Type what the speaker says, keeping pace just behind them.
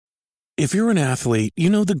If you're an athlete, you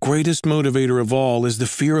know the greatest motivator of all is the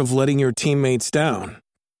fear of letting your teammates down.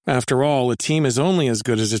 After all, a team is only as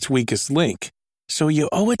good as its weakest link. So you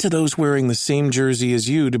owe it to those wearing the same jersey as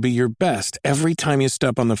you to be your best every time you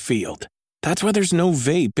step on the field. That's why there's no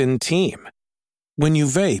vape in team. When you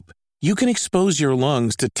vape, you can expose your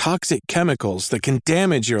lungs to toxic chemicals that can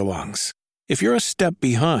damage your lungs. If you're a step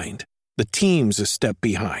behind, the team's a step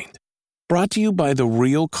behind. Brought to you by The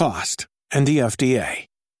Real Cost and the FDA.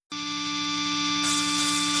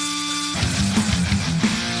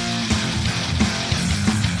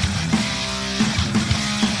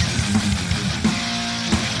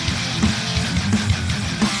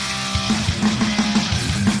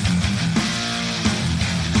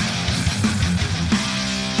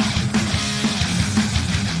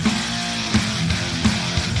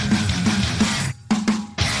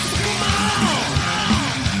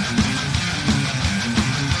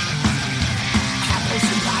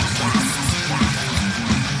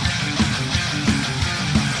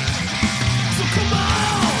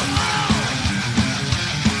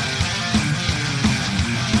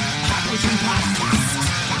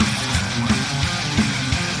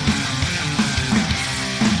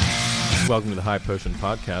 Welcome to the High Potion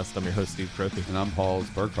Podcast. I'm your host, Steve Crothy. And I'm Paul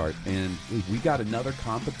Burkhart. And we got another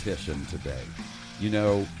competition today. You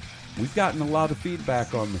know, we've gotten a lot of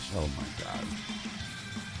feedback on the show. Oh, my God.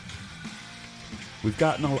 We've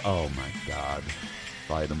gotten oh, my God.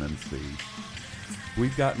 Vitamin C.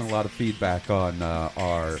 We've gotten a lot of feedback on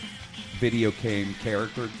our video game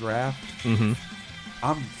character draft. Mm-hmm.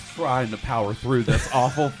 I'm trying to power through this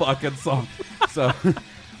awful fucking song. So,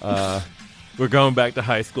 we're going back to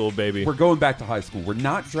high school, baby. We're going back to high school. We're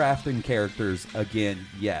not drafting characters again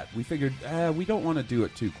yet. We figured we don't want to do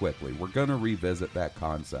it too quickly. We're going to revisit that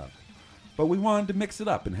concept. But we wanted to mix it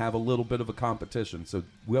up and have a little bit of a competition. So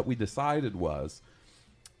what we decided was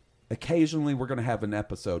occasionally we're going to have an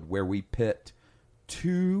episode where we pit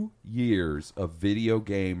 2 years of video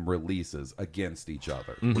game releases against each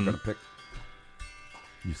other. Mm-hmm. We're going to pick...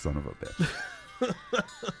 You son of a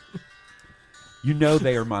bitch. You know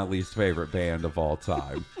they are my least favorite band of all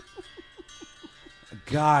time.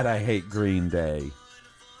 God, I hate Green Day.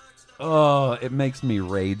 Oh, it makes me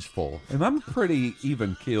rageful. And I'm a pretty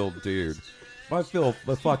even-keeled dude. If I feel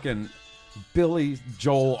the fucking Billy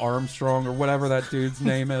Joel Armstrong or whatever that dude's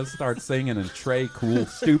name is starts singing and Trey Cool,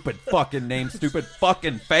 stupid fucking name, stupid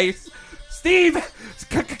fucking face. Steve,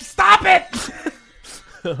 stop it!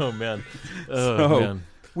 Oh, man. Man.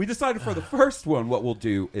 We decided for the first one what we'll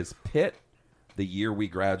do is pit the year we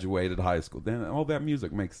graduated high school. Then all that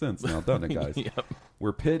music makes sense now, doesn't it, guys? Yep.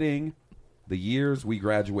 We're pitting the years we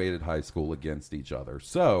graduated high school against each other.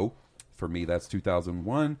 So, for me, that's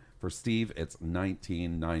 2001. For Steve, it's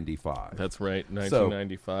 1995. That's right,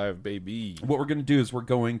 1995, so, baby. What we're going to do is we're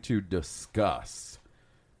going to discuss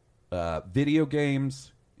video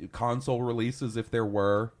games, console releases if there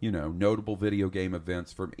were, notable video game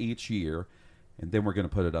events from each year, and then we're going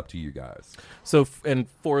to put it up to you guys. So, and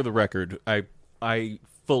for the record, I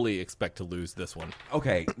fully expect to lose this one.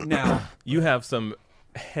 Okay, now you have some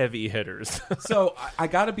heavy hitters. So I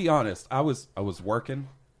got to be honest. I was working,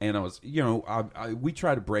 and I was, we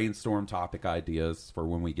try to brainstorm topic ideas for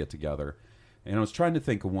when we get together, and I was trying to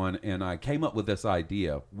think of one, and I came up with this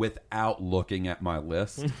idea without looking at my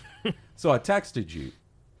list. So I texted you,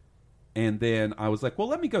 and then I was like, well,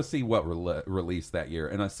 let me go see what released that year,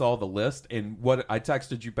 and I saw the list, and what I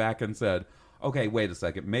texted you back and said, okay, wait a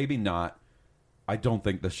second, maybe not. I don't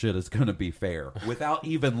think the shit is going to be fair without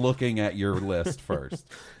even looking at your list first.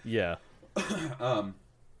 Yeah. And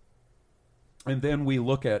then we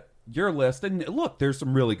look at your list, and look, there's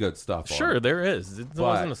some really good stuff on Sure, it. there is. It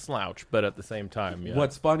wasn't a slouch, but at the same time, yeah.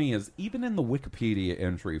 What's funny is even in the Wikipedia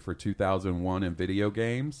entry for 2001 in video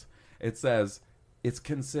games, it says it's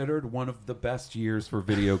considered one of the best years for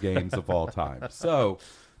video games of all time. So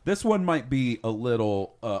this one might be a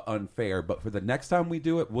little unfair, but for the next time we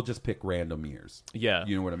do it, we'll just pick random years. Yeah.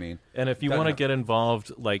 You know what I mean? And if you want to get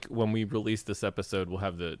involved, like when we release this episode, we'll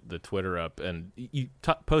have the Twitter up, and you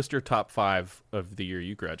post your top 5 of the year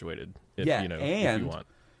you graduated. If you want.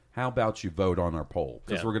 How about you vote on our poll?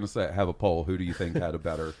 Because we're going to have a poll. Who do you think had a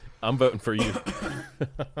better... I'm voting for you.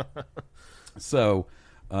 So,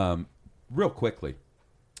 real quickly,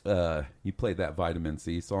 you played that Vitamin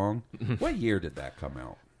C song. What year did that come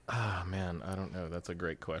out? Ah, man, I don't know. That's a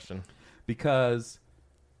great question. Because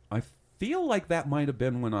I feel like that might have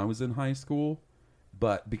been when I was in high school,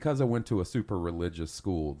 but because I went to a super religious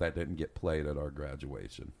school, that didn't get played at our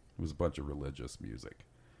graduation. It was a bunch of religious music.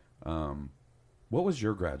 What was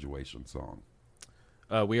your graduation song?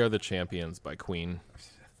 We Are the Champions by Queen.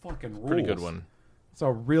 Fucking rules. Pretty good one. That's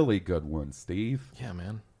a really good one, Steve. Yeah,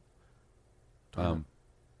 man.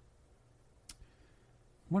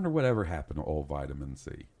 Wonder whatever happened to old Vitamin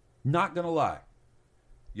C. Not gonna lie.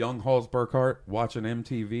 Young Halls Burkhart watching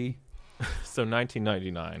MTV. So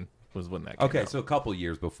 1999 was when that came Okay, out. so a couple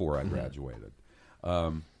years before I graduated.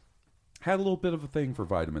 Had a little bit of a thing for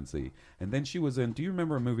Vitamin C. And then she was in, do you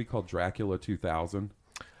remember a movie called Dracula 2000?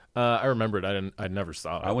 I remember it. I never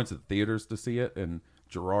saw it. I went to the theaters to see it, and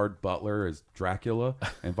Gerard Butler is Dracula,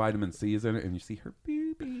 and Vitamin C is in it, and you see her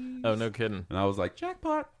boobies. Oh, no kidding. And I was like,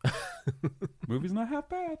 jackpot. Movie's not half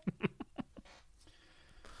bad.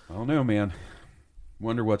 I don't know, man.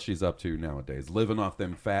 Wonder what she's up to nowadays. Living off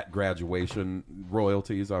them fat graduation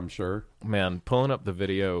royalties, I'm sure. Man, pulling up the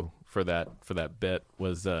video for that bit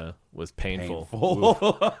was painful.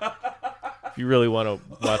 If you really want to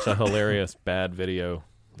watch a hilarious bad video,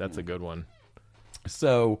 that's a good one.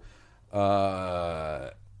 So,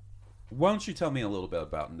 why don't you tell me a little bit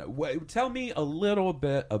about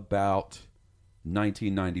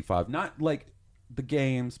 1995? Not like the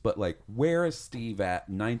games, but like, where is Steve at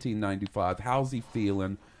in 1995? How's he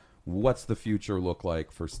feeling? What's the future look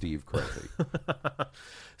like for Steve Crosby?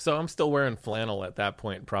 So I'm still wearing flannel at that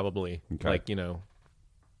point, probably. Okay. Like,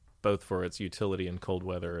 both for its utility in cold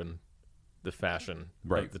weather and the fashion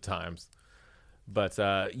of the times. But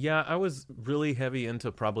yeah, I was really heavy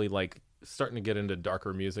into probably like starting to get into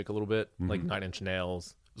darker music a little bit, like 9 Inch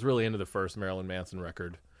Nails. I was really into the first Marilyn Manson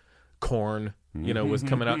record. Korn, was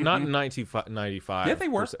coming out, not in 1995. Yeah, they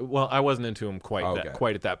were. Well, I wasn't into them quite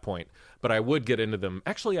at that point, but I would get into them.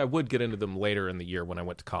 Actually, I would get into them later in the year when I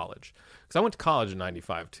went to college, because I went to college in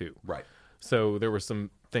 95 too. Right. So there were some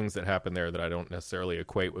things that happened there that I don't necessarily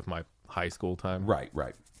equate with my high school time. Right.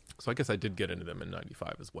 So I guess I did get into them in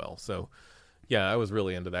 95 as well. So yeah, I was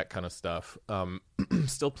really into that kind of stuff.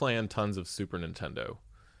 Still playing tons of Super Nintendo.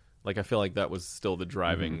 Like, I feel like that was still the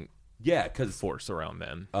driving force around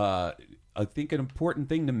then. I think an important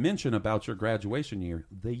thing to mention about your graduation year,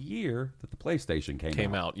 the year that the PlayStation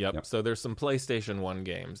came out. Yep. So there's some PlayStation 1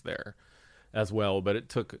 games there as well, but it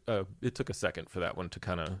took a second for that one to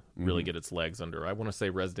kind of really get its legs under. I want to say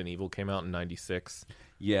Resident Evil came out in 96.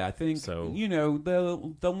 Yeah, I think so.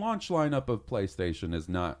 The launch lineup of PlayStation is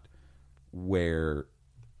not where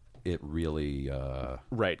it really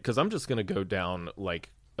right, because I'm just going to go down like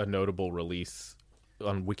a notable release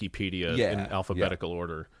on Wikipedia in alphabetical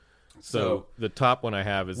order. So the top one I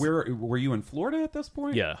have is... Were you in Florida at this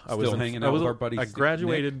point? Yeah. I was hanging out with our buddy. I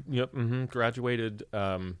graduated, Nick? Graduated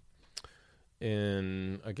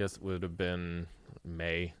in, I guess it would have been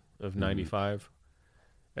May of 95.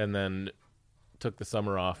 And then took the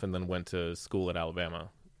summer off and then went to school at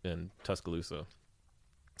Alabama in Tuscaloosa.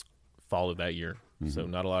 Fall of that year. So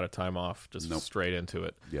not a lot of time off, just straight into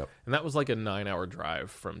it. Yep. And that was like a 9-hour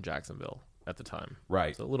drive from Jacksonville at the time.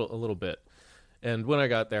 Right. So a little bit. And when I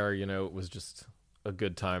got there, it was just a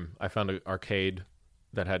good time. I found an arcade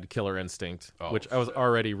that had Killer Instinct, which I was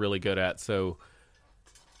already really good at. So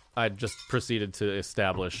I just proceeded to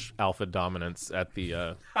establish alpha dominance at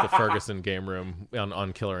the Ferguson game room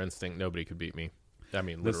on Killer Instinct. Nobody could beat me. I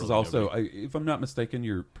mean, this is also, if I'm not mistaken,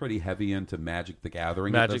 you're pretty heavy into Magic the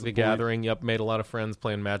Gathering. Magic the Gathering, yep. Made a lot of friends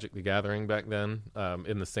playing Magic the Gathering back then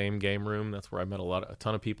in the same game room. That's where I met a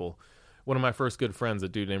ton of people. One of my first good friends, a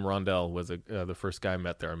dude named Rondell, was the first guy I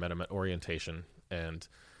met there. I met him at orientation. And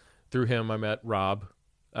through him, I met Rob,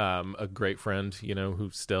 a great friend,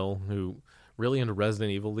 who really into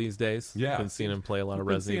Resident Evil these days. Yeah. Been seeing him play a lot of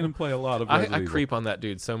Resident Evil. Seen him play a lot of Resident Evil. I creep on that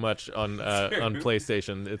dude so much on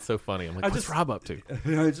PlayStation. It's so funny. I'm like, what's Rob up to?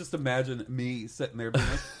 I just imagine me sitting there being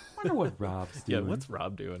like, I wonder what Rob's doing. Yeah, what's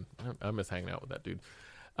Rob doing? I miss hanging out with that dude.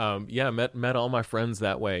 Met all my friends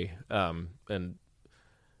that way. And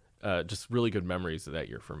just really good memories of that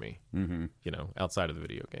year for me, outside of the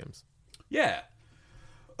video games. Yeah.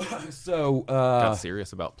 So got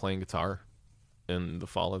serious about playing guitar in the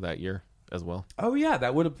fall of that year as well. Oh yeah,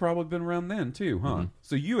 that would have probably been around then too, huh?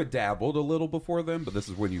 So you had dabbled a little before then, but this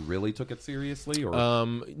is when you really took it seriously, or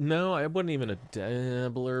no, I wasn't even a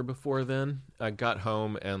dabbler before then. I got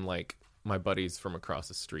home and like my buddies from across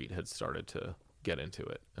the street had started to get into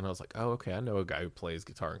it, and I was like, oh okay, I know a guy who plays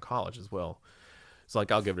guitar in college as well. So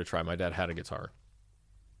like, I'll give it a try. My dad had a guitar,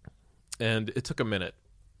 and it took a minute,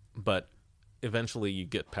 but eventually you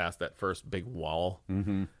get past that first big wall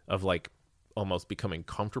of like almost becoming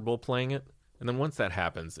comfortable playing it. And then once that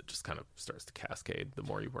happens, it just kind of starts to cascade the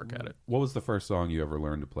more you work at it. What was the first song you ever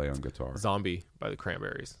learned to play on guitar? Zombie by the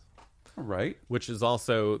Cranberries. All right. Which is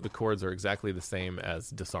also, the chords are exactly the same as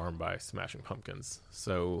Disarm by Smashing Pumpkins.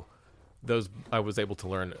 So those I was able to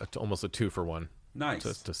learn almost a 2-for-1.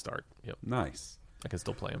 Nice. To start. Yep. Nice. I can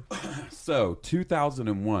still play them. So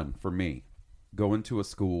 2001 for me, going to a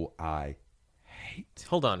school I hate.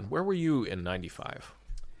 Hold on. Where were you in 95?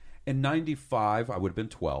 In 95, I would have been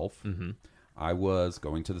 12. Mm-hmm. I was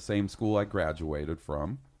going to the same school I graduated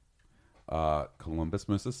from, Columbus,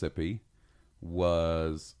 Mississippi.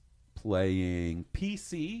 Was playing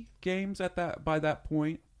PC games by that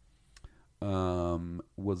point.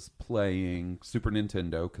 Was playing Super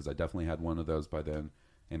Nintendo because I definitely had one of those by then,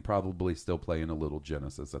 and probably still playing a little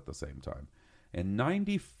Genesis at the same time. In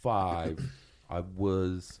 95, I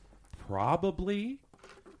was probably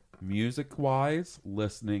music-wise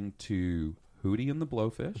listening to Hootie and the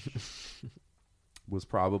Blowfish. Was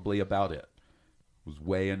probably about it. Was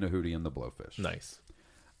way into Hootie and the Blowfish. Nice.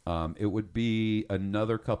 It would be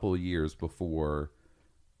another couple of years before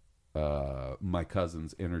my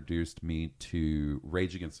cousins introduced me to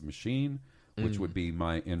Rage Against the Machine, which would be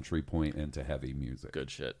my entry point into heavy music.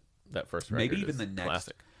 Good shit. That first record Maybe even is the next,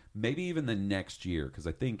 classic. maybe even the next year, because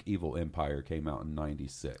I think Evil Empire came out in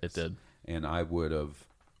 '96. It did, and I would have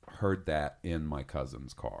heard that in my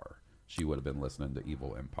cousin's car. She would have been listening to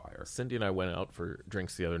Evil Empire. Cindy and I went out for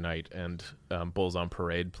drinks the other night, and Bulls on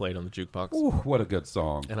Parade played on the jukebox. Ooh, what a good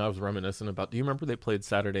song! And I was reminiscing about, do you remember they played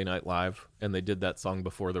Saturday Night Live, and they did that song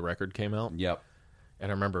before the record came out? Yep.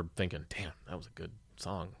 And I remember thinking, damn, that was a good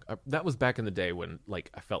song. That was back in the day when,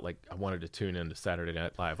 like, I felt like I wanted to tune into Saturday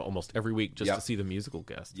Night Live almost every week just to see the musical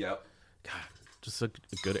guest. Yep. God, just a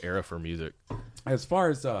good era for music. As far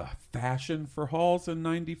as fashion for halls in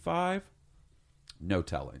 '95, no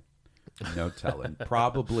telling. No telling.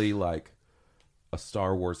 Probably like a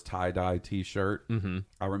Star Wars tie-dye t-shirt. Mm-hmm.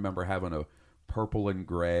 I remember having a purple and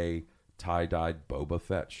gray tie-dyed Boba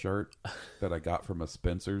Fett shirt that I got from a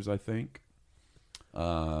Spencer's, I think.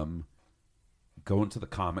 Going to the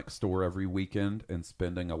comic store every weekend and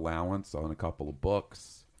spending allowance on a couple of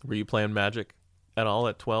books. Were you playing Magic at all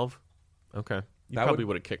at 12? Okay. You That probably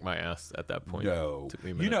would have kicked my ass at that point. No. Took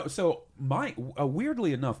me a minute. So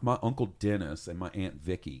weirdly enough, my Uncle Dennis and my Aunt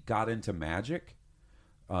Vicky got into Magic.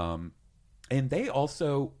 And they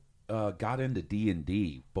also got into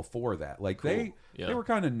D&D before that. Like Cool. they were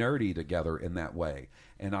kind of nerdy together in that way.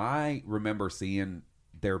 And I remember seeing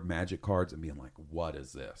their Magic cards and being like, what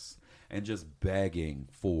is this? And just begging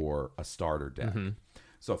for a starter deck. Mm-hmm.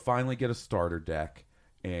 So I finally get a starter deck,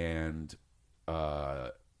 and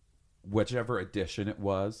whichever edition it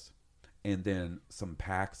was, and then some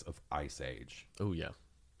packs of Ice Age. Oh, yeah.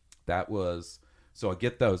 So I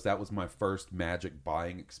get those. That was my first Magic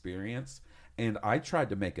buying experience. And I tried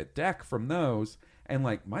to make a deck from those, and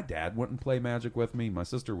like my dad wouldn't play Magic with me. My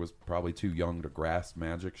sister was probably too young to grasp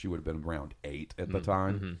Magic. She would have been around 8 at the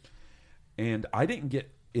time. Mm-hmm. And I didn't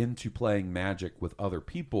get into playing Magic with other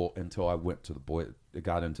people until I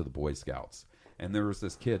got into the Boy Scouts. And there was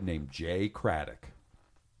this kid named Jay Craddock,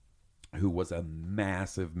 who was a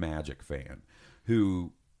massive Magic fan,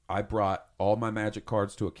 who I brought all my Magic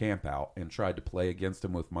cards to a camp out and tried to play against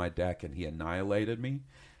him with my deck, and he annihilated me.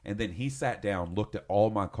 And then he sat down, looked at all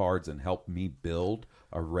my cards, and helped me build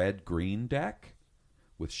a red-green deck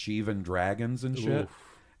with Shivan dragons and shit. Oof.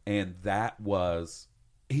 And that was...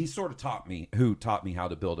 He sort of taught me how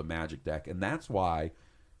to build a Magic deck. And that's why,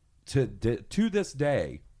 to this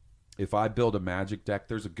day, if I build a Magic deck,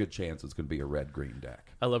 there's a good chance it's going to be a red-green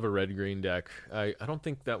deck. I love a red-green deck. I don't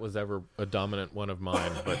think that was ever a dominant one of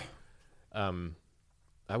mine, but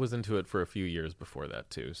I was into it for a few years before that,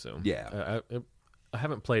 too. So Yeah. I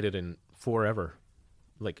haven't played it in forever.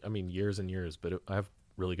 Years and years, but I have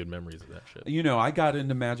really good memories of that shit. You know, I got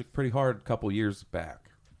into Magic pretty hard a couple years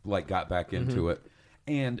back. Like, got back into it.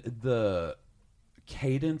 And the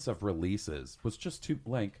cadence of releases was just too,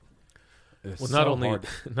 like... Well, not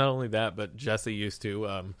only that, but Jesse used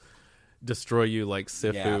to destroy you like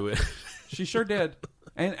Sifu. Yeah. She sure did.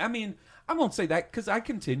 And I mean, I won't say that because I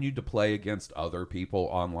continued to play against other people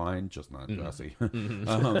online, just not Jesse.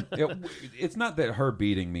 It's not that her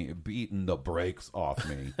beating the brakes off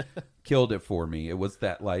me, killed it for me. It was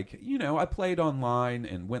that, like, you know, I played online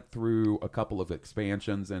and went through a couple of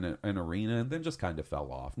expansions in an arena and then just kind of fell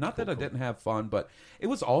off. Not that I didn't have fun, but it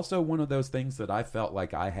was also one of those things that I felt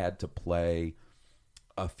like I had to play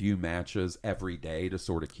a few matches every day to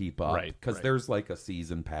sort of keep up. Right. Because there's like a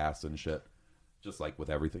season pass and shit, just like with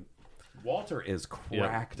everything. Walter is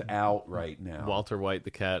cracked out right now. Walter White,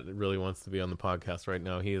 the cat, really wants to be on the podcast right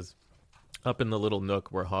now. He is up in the little nook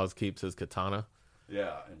where Hawes keeps his katana.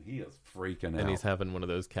 Yeah, and he is freaking out. And he's having one of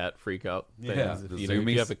those cat freak out things. Yeah, if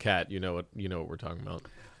you have a cat, you know what we're talking about.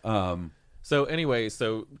 So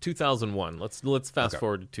 2001. Let's fast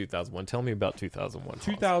forward to 2001. Tell me about 2001.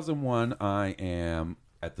 2001, I am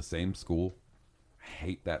at the same school. I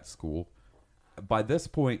hate that school. by this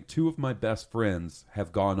point, 2 of my best friends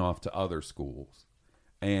have gone off to other schools.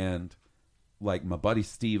 And, like, my buddy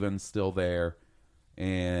Steven's still there.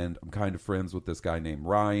 And I'm kind of friends with this guy named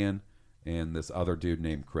Ryan and this other dude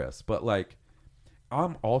named Chris. But, like,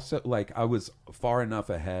 I'm also, like, I was far enough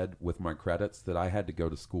ahead with my credits that I had to go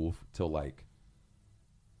to school till, like,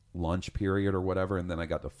 lunch period or whatever. And then I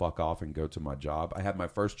got to fuck off and go to my job. I had my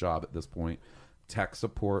first job at this point, tech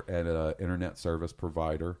support at an internet service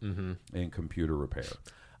provider in computer repair.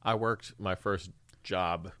 I worked my first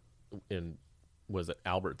job was at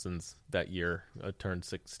Albertsons that year. I turned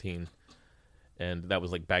 16. And that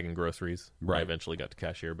was like bagging groceries. Right. I eventually got to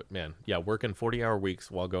cashier. But, man, yeah, working 40-hour weeks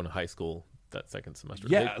while going to high school that second semester.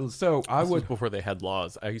 Yeah, so I This would... was before they had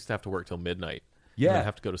laws. I used to have to work till midnight. Yeah. And I'd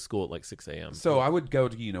have to go to school at like 6 a.m. So I would go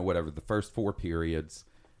to, you know, whatever, the first 4 periods,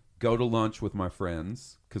 go to lunch with my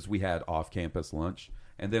friends, because we had off-campus lunch,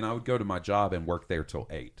 and then I would go to my job and work there till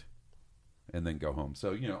 8, and then go home.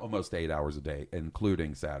 So, you know, almost 8 hours a day,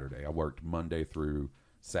 including Saturday. I worked Monday through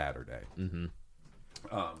Saturday.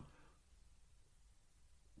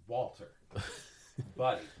 Walter,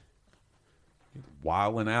 buddy,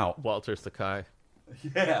 wilding out. Walter Sakai.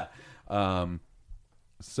 Yeah.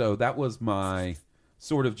 So that was my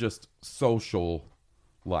sort of just social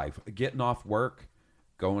life. Getting off work,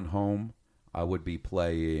 going home, I would be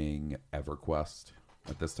playing EverQuest.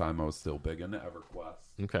 At this time, I was still big into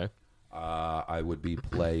EverQuest. Okay. I would be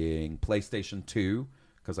playing PlayStation 2,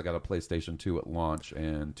 because I got a PlayStation 2 at launch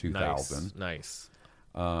in 2000. Nice.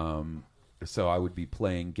 So I would be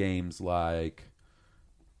playing games like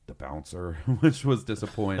The Bouncer, which was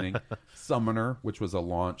disappointing. Summoner, which was a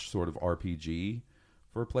launch sort of RPG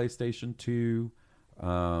for PlayStation 2.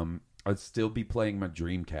 I'd still be playing my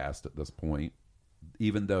Dreamcast at this point,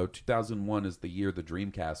 even though 2001 is the year the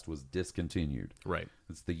Dreamcast was discontinued. Right.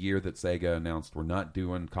 It's the year that Sega announced, we're not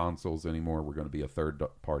doing consoles anymore. We're going to be a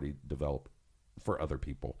third-party develop for other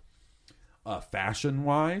people.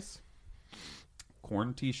 Fashion-wise,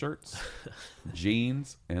 Korn t-shirts,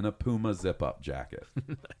 jeans, and a Puma zip-up jacket.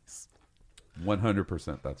 Nice.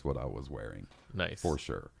 100% that's what I was wearing. Nice. For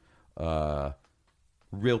sure.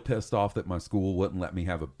 Real pissed off that my school wouldn't let me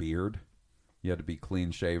have a beard. You had to be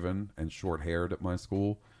clean-shaven and short-haired at my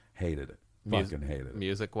school. Hated it. Fucking hated it.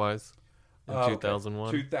 Music-wise? In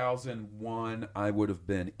 2001? 2001, I would have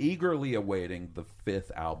been eagerly awaiting the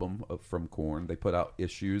 5th album from Korn. They put out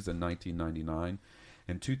Issues in 1999.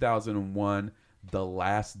 In 2001, the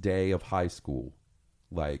last day of high school,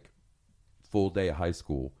 like full day of high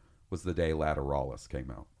school, was the day Lateralis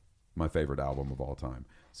came out. My favorite album of all time.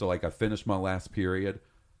 So, like, I finished my last period,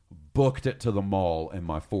 booked it to the mall in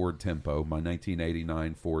my Ford Tempo, my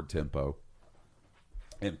 1989 Ford Tempo,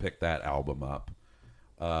 and picked that album up.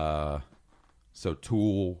 So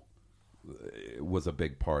Tool was a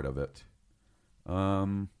big part of it.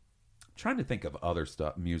 Trying to think of other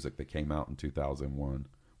stuff, music that came out in 2001.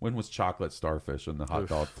 When was Chocolate Starfish and the hot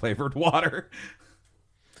dog flavored water?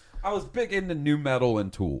 I was big into new metal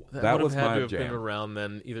and Tool. That was had my to have jam. been around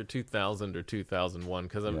then, either 2000 or 2001,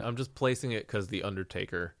 because I'm just placing it because The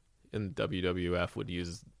Undertaker in WWF would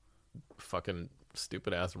use fucking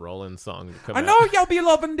stupid-ass Rollins song to come I out. know y'all be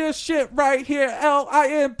loving this shit right here.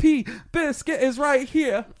 LIMP. Biscuit is right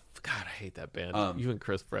here. God, I hate that band. You and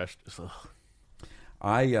Chris Fresh. Ugh.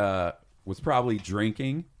 I was probably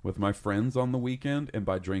drinking with my friends on the weekend, and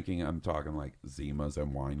by drinking, I'm talking like Zimas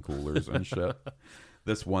and wine coolers and shit.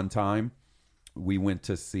 This one time, we went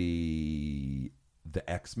to see the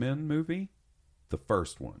X-Men movie, the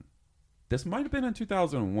first one. This might have been in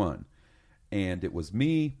 2001. And it was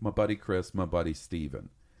me, my buddy Chris, my buddy Steven.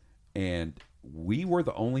 And we were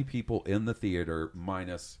the only people in the theater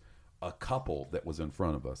minus a couple that was in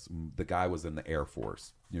front of us. The guy was in the Air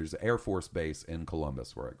Force. There's an Air Force base in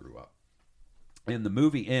Columbus where I grew up. And the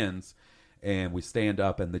movie ends, and we stand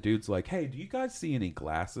up, and the dude's like, hey, do you guys see any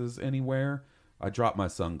glasses anywhere? I dropped my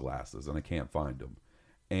sunglasses, and I can't find them.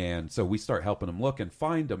 And so we start helping him look and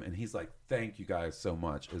find them, and he's like, thank you guys so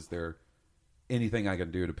much. Is there anything I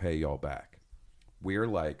can do to pay y'all back? We're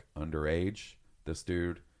like underage. This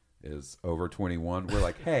dude is over 21. We're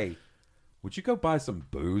like, hey, would you go buy some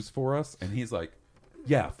booze for us? And he's like,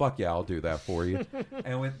 yeah, fuck yeah, I'll do that for you.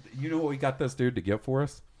 And you know what we got this dude to get for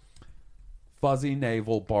us? Fuzzy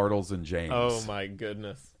Navel, Bartles, and James. Oh, my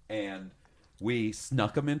goodness. And we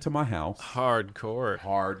snuck him into my house.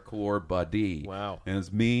 Hardcore buddy. Wow. And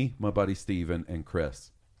it's me, my buddy Steven, and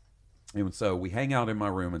Chris. And so we hang out in my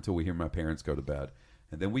room until we hear my parents go to bed.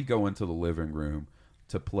 And then we go into the living room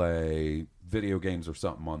to play video games or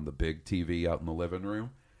something on the big TV out in the living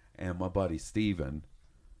room. And my buddy Steven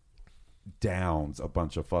downs a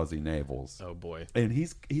bunch of fuzzy navels. Oh boy. And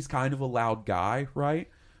he's kind of a loud guy, right?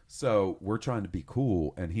 So we're trying to be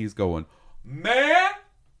cool, and he's going, man,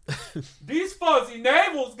 these fuzzy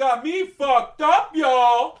navels got me fucked up,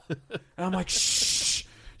 y'all. And I'm like, shh,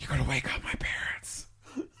 you're gonna wake up my parents.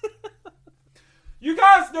 You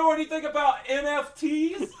guys know anything about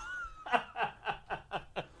NFTs?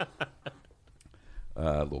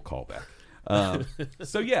 A little callback.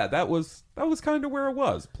 So yeah, that was kind of where it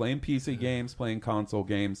was. Playing PC games, playing console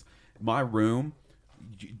games. My room.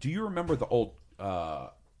 Do you remember the old? I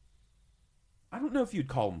don't know if you'd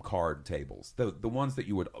call them card tables. The ones that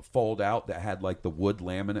you would fold out that had like the wood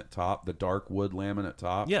laminate top, the dark wood laminate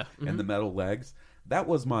top, Yeah. and the metal legs. That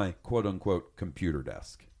was my quote unquote computer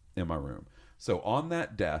desk in my room. So on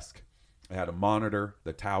that desk, I had a monitor.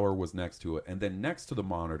 The tower was next to it, and then next to the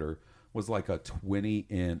monitor was like a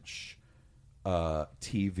 20-inch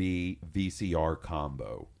TV VCR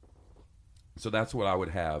combo. So that's what I would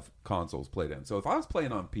have consoles played in. So if I was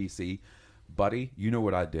playing on PC, buddy, you know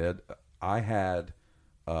what I did? I had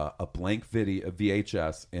a blank video, a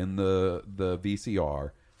VHS in the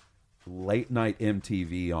VCR, late night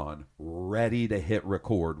MTV on, ready to hit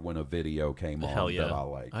record when a video came on. Hell yeah. That I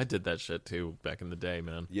liked. I did that shit too back in the day,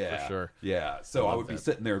 man. Yeah, For sure. Yeah, so I would be that.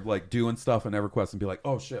 sitting there like doing stuff in EverQuest and be like,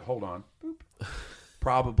 "Oh shit, hold on." Boop.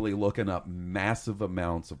 Probably looking up massive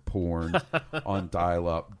amounts of porn on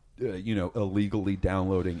dial-up, illegally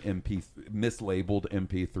downloading mislabeled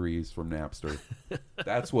MP3s from Napster.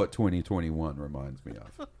 That's what 2021 reminds me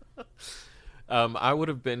of. I would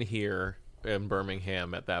have been here in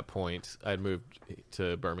Birmingham at that point. I'd moved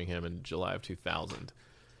to Birmingham in July of 2000.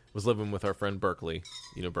 Was living with our friend Berkeley.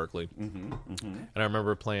 You know Berkeley. Mm-hmm, mm-hmm. And I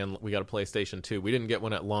remember we got a PlayStation 2. We didn't get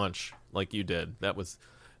one at launch like you did. That was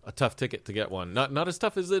a tough ticket to get one. Not as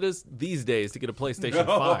tough as it is these days to get a PlayStation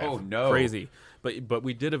 5. No. Crazy. But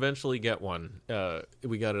we did eventually get one.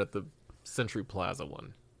 We got it at the Century Plaza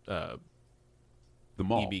one. The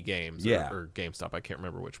mall. EB Games Yeah. or GameStop. I can't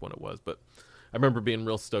remember which one it was, but I remember being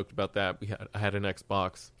real stoked about that. I had an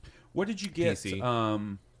Xbox. What did you get?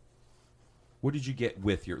 PC. What did you get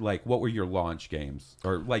with your what were your launch games?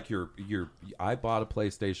 Or like your I bought a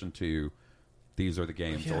PlayStation 2. These are the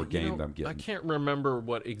games I'm getting. I can't remember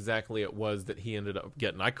what exactly it was that he ended up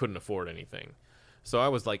getting. I couldn't afford anything. So I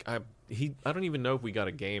was like, I don't even know if we got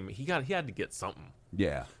a game. He had to get something.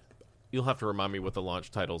 Yeah. You'll have to remind me what the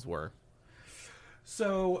launch titles were.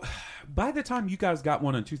 So, by the time you guys got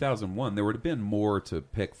one in 2001, there would have been more to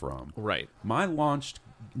pick from. Right. My launch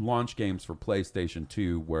games for PlayStation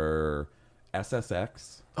 2 were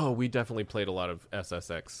SSX. Oh, we definitely played a lot of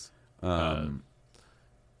SSX.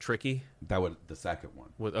 Tricky? That was the second one.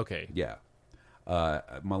 Okay. Yeah.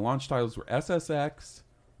 My launch titles were SSX,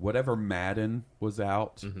 whatever Madden was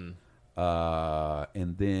out,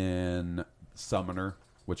 and then Summoner,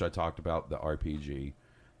 which I talked about, the RPG.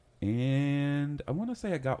 And I want to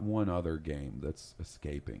say I got one other game that's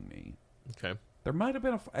escaping me. Okay. There might have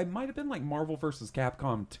been it might have been like Marvel vs.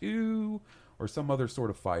 Capcom 2 or some other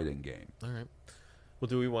sort of fighting game. All right. Well,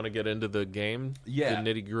 do we want to get into the game? Yeah. The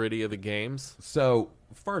nitty-gritty of the games? So,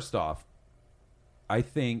 first off, I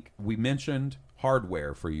think we mentioned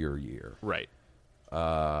hardware for your year. Right.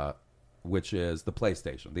 Which is the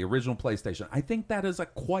PlayStation, the original PlayStation. I think that is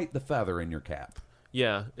quite the feather in your cap.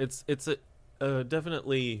 Yeah, it's a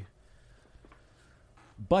definitely...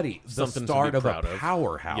 Buddy, the something start to be of a proud of.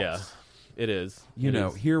 powerhouse. Yeah, it is. You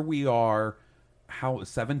know, here we are,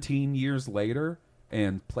 17 years later,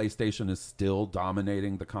 and PlayStation is still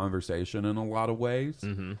dominating the conversation in a lot of ways.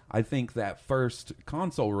 Mm-hmm. I think that first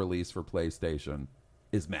console release for PlayStation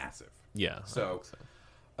is massive. Yeah. So,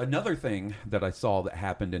 another thing that I saw that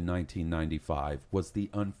happened in 1995 was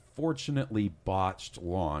the unfortunately botched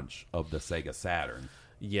launch of the Sega Saturn.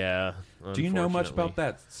 Yeah. Do you know much about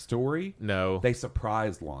that story? No. They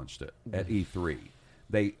surprise launched it at E3.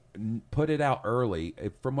 They put it out early.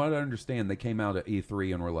 From what I understand, they came out at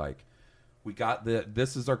E3 and were like, we got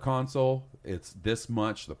this is our console. It's this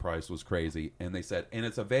much. The price was crazy. And they said, and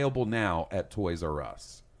it's available now at Toys R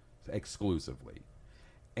Us exclusively.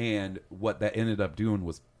 And what that ended up doing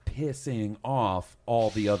was pissing off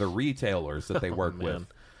all the other retailers that they worked with.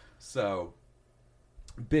 So,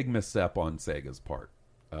 big misstep on Sega's part.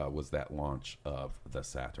 Was that launch of the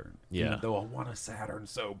Saturn. Yeah. Even though I want a Saturn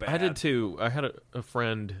so bad. I did too. I had a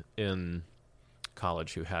friend in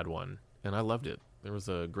college who had one, and I loved it. There was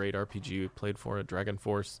a great RPG we played for it, Dragon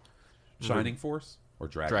Force. Shining Force? Or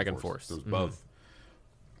Dragon Force? It was both.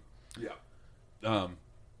 Yeah.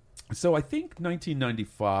 So I think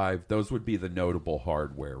 1995, those would be the notable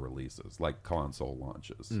hardware releases, like console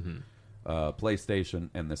launches. PlayStation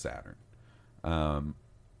and the Saturn.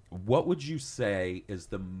 what would you say is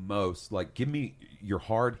the most, like, give me your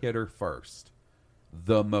hard hitter first,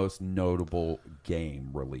 the most notable game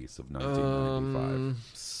release of 1995?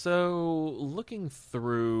 So looking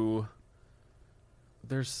through,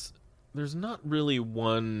 there's not really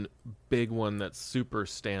one big one that super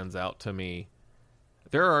stands out to me.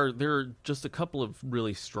 There are just a couple of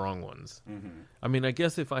really strong ones. Mm-hmm. I mean, I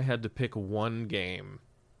guess if I had to pick one game,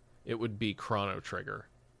 it would be Chrono Trigger.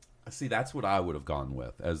 See, that's what I would have gone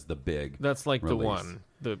with as the big. That's like release.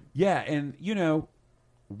 the one. Yeah, and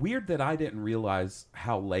weird that I didn't realize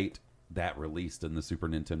how late that released in the Super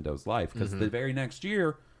Nintendo's life, because the very next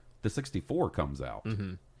year, the 64 comes out.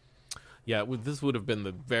 Mm-hmm. Yeah, this would have been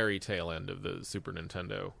the very tail end of the Super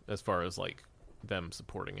Nintendo as far as like them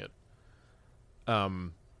supporting it.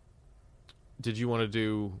 Did you want to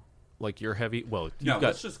do like your heavy? Well,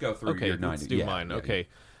 let's just go through your 90. Let's do mine. Okay.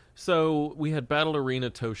 So we had Battle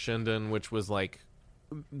Arena Toshinden, which was like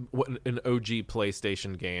an OG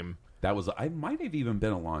PlayStation game. That was, I might have even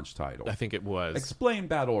been a launch title. I think it was. Explain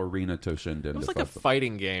Battle Arena Toshinden. It was like a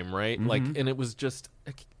fighting game, right? Mm-hmm. Like, and it was just,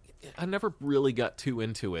 I never really got too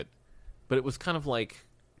into it, but it was kind of like,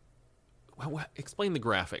 explain the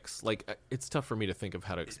graphics. Like, it's tough for me to think of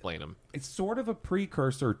how to explain them. It's sort of a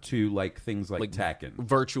precursor to like things like Tekken,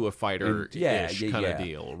 Virtua Fighter-ish kind of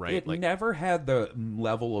deal, right? It never had the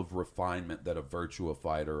level of refinement that a Virtua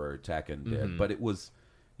Fighter or a Tekken did, but it was,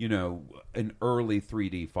 an early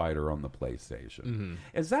 3D fighter on the PlayStation. Mm-hmm.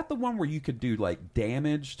 Is that the one where you could do like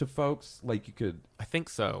damage to folks? Like you could, I think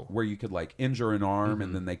so. Where you could like injure an arm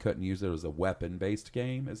and then they couldn't use it as a weapon-based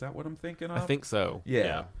game. Is that what I'm thinking of? I think so.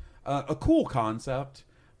 Yeah. A cool concept,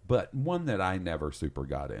 but one that I never super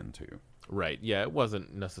got into. Right. Yeah, it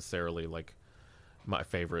wasn't necessarily like my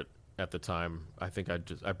favorite at the time. I think I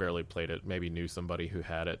barely played it. Maybe knew somebody who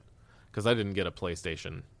had it, because I didn't get a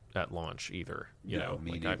PlayStation at launch either. You know,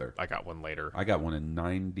 me neither. I got one later. I got one in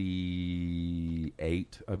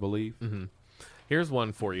 98, I believe. Mm-hmm. Here's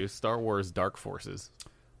one for you: Star Wars Dark Forces.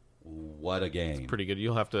 What a game! It's pretty good.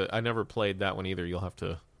 You'll have to. I never played that one either. You'll have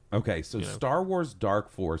to. Okay, so Star Wars Dark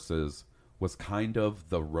Forces was kind of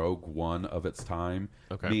the Rogue One of its time,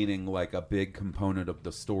 meaning like a big component of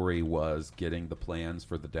the story was getting the plans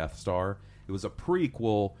for the Death Star. It was a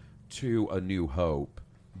prequel to A New Hope,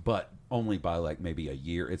 but only by like maybe a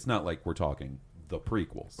year. It's not like we're talking the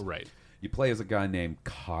prequels. Right. You play as a guy named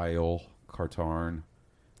Kyle Katarn,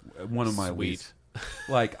 one of my least.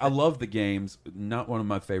 Like, I love the games, not one of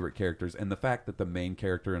my favorite characters, and the fact that the main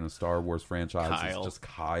character in a Star Wars franchise is just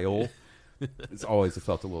Kyle, it's always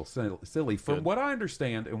felt a little silly. From what I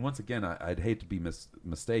understand, and once again, I'd hate to be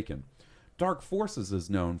mistaken, Dark Forces is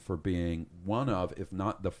known for being one of, if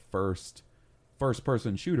not the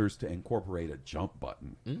first-person shooters to incorporate a jump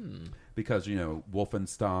button. Because,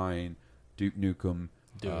 Wolfenstein, Duke Nukem,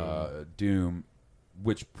 Doom,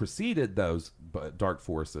 which preceded those Dark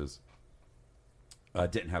Forces,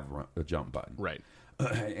 didn't have a jump button. Right.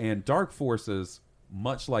 And Dark Forces,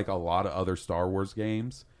 much like a lot of other Star Wars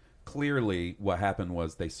games, clearly what happened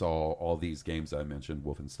was they saw all these games I mentioned,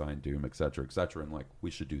 Wolfenstein, Doom, etc., and like, we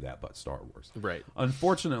should do that but Star Wars. Right.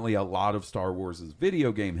 Unfortunately, a lot of Star Wars'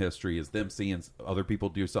 video game history is them seeing other people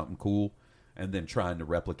do something cool and then trying to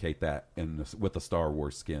replicate that with the Star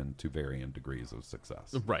Wars skin to varying degrees of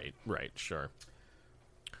success. Right, sure.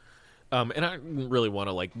 And I didn't really want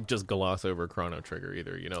to like just gloss over Chrono Trigger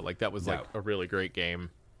either. Like that was like a really great game.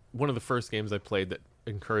 One of the first games I played that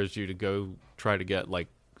encouraged you to go try to get like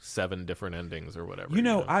 7 different endings or whatever.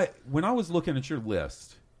 When I was looking at your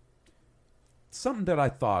list, something that I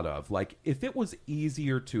thought of, like if it was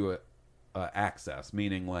easier to access,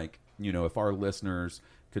 meaning like, if our listeners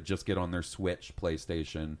could just get on their Switch,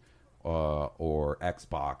 PlayStation, or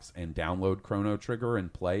Xbox and download Chrono Trigger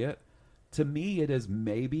and play it, to me, it is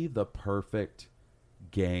maybe the perfect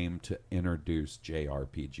game to introduce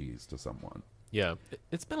JRPGs to someone. Yeah,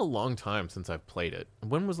 it's been a long time since I've played it.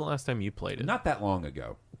 When was the last time you played it? Not that long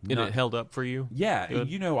ago. And it held up for you? Yeah, Good?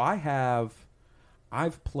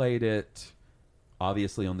 I've played it,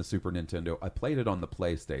 obviously, on the Super Nintendo. I played it on the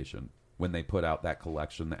PlayStation when they put out that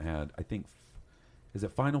collection that had, I think, is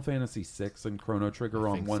it Final Fantasy VI and Chrono Trigger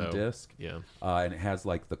on one disc? Yeah. And it has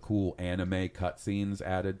like the cool anime cutscenes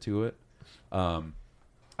added to it.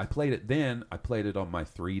 I played it then. I played it on my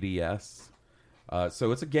 3DS.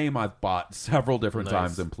 So it's a game I've bought several different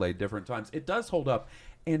times and played different times. It does hold up,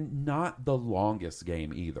 and not the longest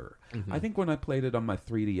game either. Mm-hmm. I think when I played it on my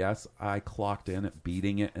 3DS, I clocked in at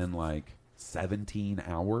beating it in like 17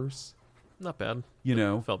 hours. Not bad.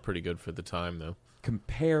 It felt pretty good for the time, though.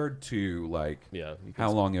 Compared to like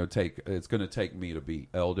how long it's going to take me to beat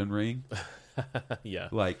Elden Ring. Yeah.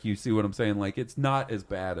 Like, you see what I'm saying? Like, it's not as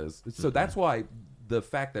bad as... So that's why the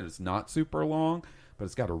fact that it's not super long, but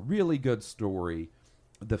it's got a really good story,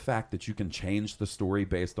 the fact that you can change the story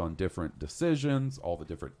based on different decisions, all the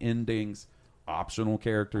different endings, optional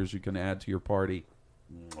characters you can add to your party.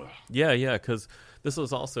 Yeah, yeah, because this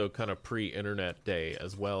was also kind of pre-internet day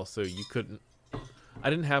as well, so you couldn't... I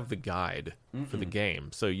didn't have the guide for the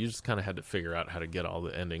game, so you just kind of had to figure out how to get all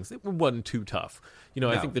the endings. It wasn't too tough. You know,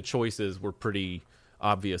 I No. think the choices were pretty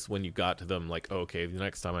obvious when you got to them, like, oh, okay, the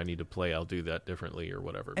next time I need to play, I'll do that differently or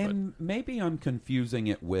whatever. And maybe I'm confusing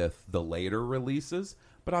it with the later releases,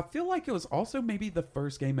 but I feel like it was also maybe the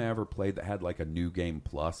first game I ever played that had like a new game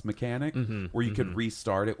plus mechanic where you could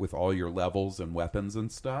restart it with all your levels and weapons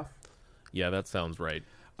and stuff. Yeah, that sounds right.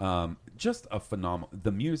 Just a phenomenal.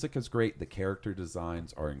 The music is great. The character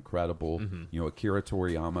designs are incredible. You know, Akira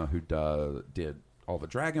Toriyama, who did all the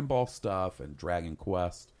Dragon Ball stuff and Dragon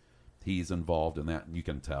Quest, he's involved in that, and you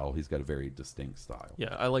can tell he's got a very distinct style.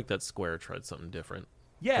 Yeah, I like that Square tried something different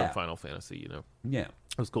Yeah. from Final Fantasy, you know. Yeah.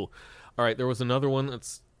 It was cool. All right, there was another one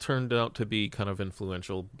that's turned out to be kind of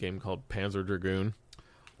influential, game called Panzer Dragoon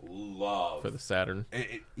Love. for the Saturn.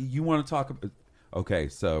 You want to talk about... Okay,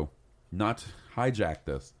 so not to hijack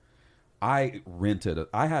this. I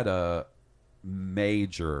had a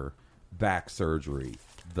major back surgery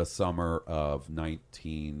the summer of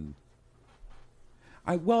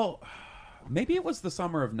maybe it was the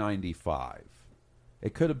summer of 95.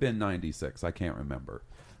 It could have been 96. I can't remember.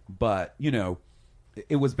 But, you know,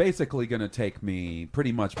 it was basically going to take me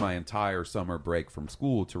pretty much my entire summer break from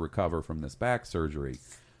school to recover from this back surgery.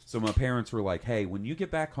 So my parents were like, hey, when you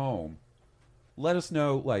get back home, let us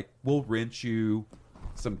know. Like, we'll rent you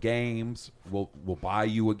some games. We'll buy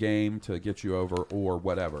you a game to get you over or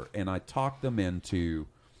whatever. And I talked them into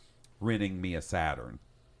renting me a Saturn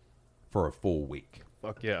for a full week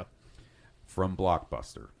Fuck yeah. from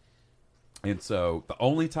Blockbuster. And so the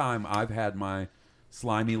only time I've had my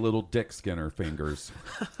slimy little dick skinner fingers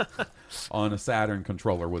on a Saturn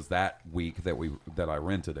controller was that week that I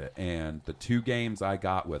rented it. And the two games I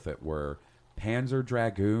got with it were Panzer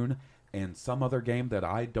Dragoon and some other game that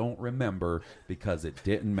I don't remember because it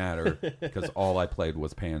didn't matter because all I played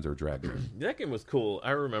was Panzer Dragoon. That game was cool.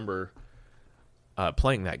 I remember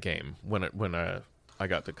playing that game when I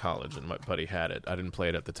got to college and my buddy had it. I didn't play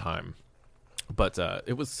it at the time. But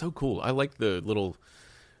it was so cool. I like the little...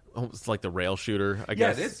 Almost like the rail shooter, I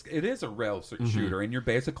guess. Yeah, it is a rail shooter, and you're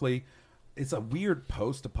basically... It's a weird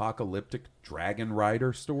post-apocalyptic Dragon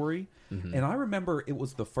Rider story. And I remember it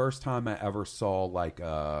was the first time I ever saw like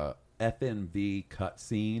a FMV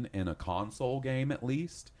cutscene in a console game, at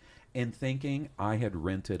least, and thinking I had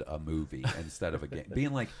rented a movie instead of a game.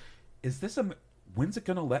 Being like, when's it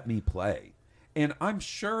going to let me play? And I'm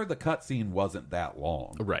sure the cutscene wasn't that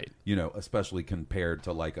long. Right. You know, especially compared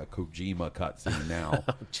to like a Kojima cutscene now.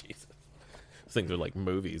 Oh, Jesus. Those things are like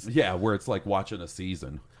movies. Yeah, where it's like watching a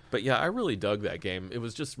season. But yeah, I really dug that game. It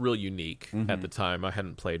was just real unique at the time. I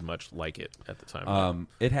hadn't played much like it at the time.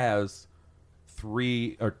 It has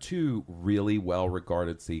two really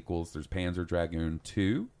well-regarded sequels. There's Panzer Dragoon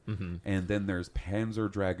 2, and then there's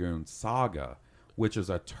Panzer Dragoon Saga, which is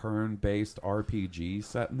a turn-based RPG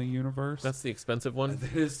set in the universe. That's the expensive one?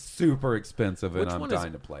 It is super expensive, Which and I'm one dying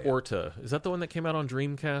is to play it. Orta? Is that the one that came out on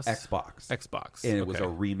Dreamcast? Xbox. Xbox. And it was Okay. a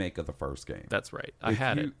remake of the first game. That's right. I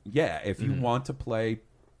had it. Yeah, if you want to play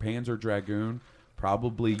Panzer Dragoon,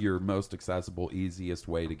 probably your most accessible, easiest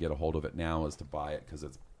way to get a hold of it now is to buy it because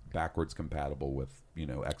it's backwards compatible with, you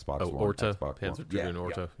know, Xbox Oh, One. Orta? Xbox Panzer One. Dragoon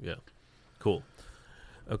Orta? Yeah. Cool.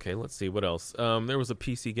 Okay, let's see. What else? There was a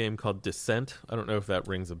PC game called Descent. I don't know if that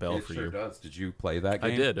rings a bell It for sure you. does. Did you play that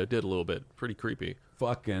game? I did a little bit. Pretty creepy.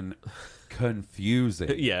 Fucking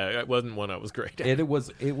confusing. Yeah, it wasn't one I was great at. It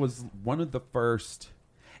was one of the first.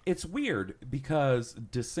 It's weird because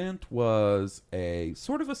Descent was a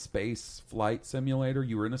sort of a space flight simulator.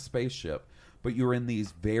 You were in a spaceship, but you were in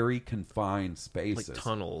these very confined spaces, Like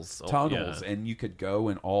tunnels. tunnels, Yeah. and you could go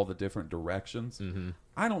in all the different directions.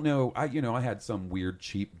 I don't know. I had some weird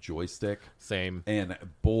cheap joystick, Same. and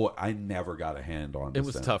boy, I never got a hand on. It was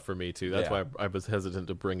Descent. tough for me too. That's Yeah. why I was hesitant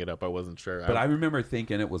to bring it up. I wasn't sure. But I remember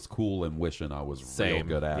thinking it was cool and wishing I was real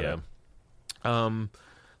good at it.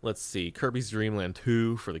 Let's see. Kirby's Dream Land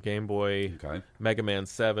 2 for the Game Boy. Okay. Mega Man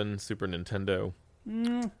 7, Super Nintendo.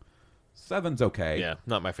 7's okay. Yeah,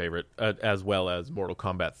 not my favorite. As well as Mortal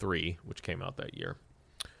Kombat 3, which came out that year.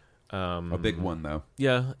 A big one though.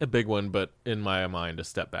 Yeah, a big one, but in my mind, a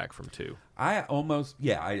step back from 2. I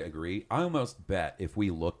agree. I almost bet if we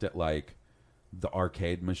looked at like the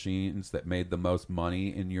arcade machines that made the most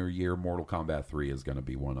money in your year, Mortal Kombat 3 is going to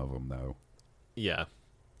be one of them though. Yeah.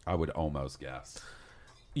 I would almost guess.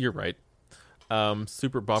 You're right.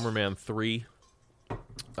 Super Bomberman 3.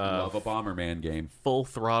 Love a Bomberman game. Full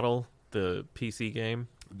Throttle, the PC game.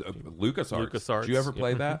 LucasArts. Did you ever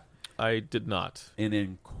play that? I did not. An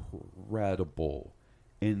incredible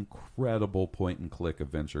point-and-click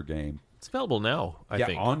adventure game. It's available now, I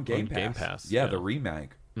think. On Game Pass. Yeah, the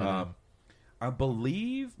remake. I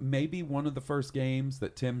believe maybe one of the first games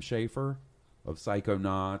that Tim Schafer of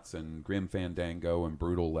Psychonauts and Grim Fandango and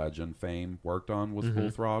Brutal Legend fame worked on was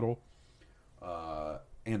Full Throttle.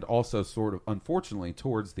 And also sort of, unfortunately,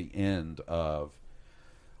 towards the end of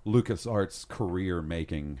LucasArts' career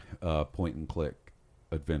making point-and-click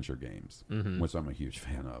adventure games, which I'm a huge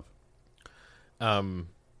fan of.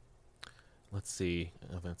 Let's see.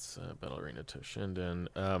 Oh, that's Battle Arena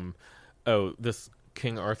Toshinden. This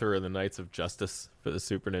King Arthur and the Knights of Justice for the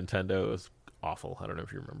Super Nintendo is awful. I don't know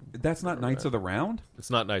if you remember. That's not Knights of the Round? It's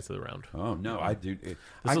not Knights of the Round. Oh, no, I do. This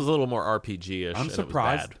was a little more RPG-ish. I'm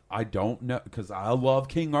surprised. I don't know, because I love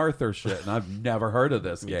King Arthur shit, and I've never heard of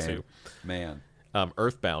this game. Too. Man.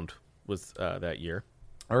 Earthbound was that year.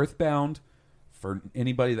 Earthbound, for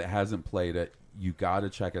anybody that hasn't played it, you got to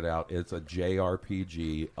check it out. It's a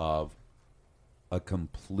JRPG of a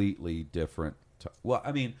completely different... Well,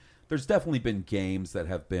 I mean, there's definitely been games that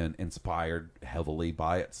have been inspired heavily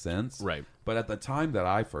by it since. Right. But at the time that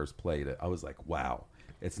I first played it, I was like, wow.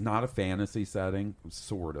 It's not a fantasy setting,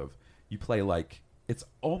 sort of. You play like... It's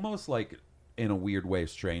almost like, in a weird way,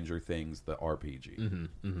 Stranger Things, the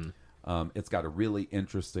RPG. It's got a really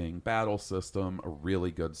interesting battle system, a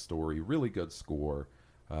really good story, really good score.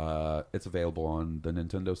 It's available on the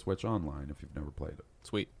Nintendo Switch Online if you've never played it.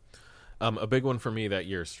 Sweet. A big one for me that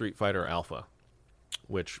year, Street Fighter Alpha,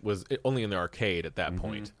 which was only in the arcade at that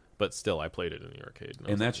point, but still I played it in the arcade.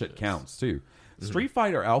 And that shit counts, too. Street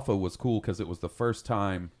Fighter Alpha was cool because it was the first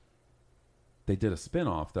time they did a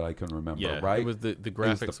spin-off that I couldn't remember, right? It was the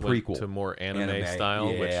graphics went to more anime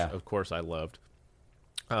style, which, of course, I loved.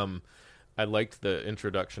 I liked the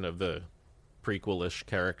introduction of the prequel-ish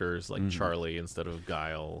characters like Charlie instead of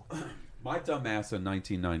Guile. My dumbass in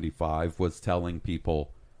 1995 was telling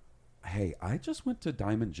people, hey, I just went to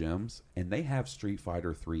Diamond Gems and they have Street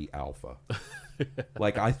Fighter 3 Alpha.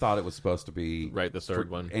 Like, I thought it was supposed to be... Right, the third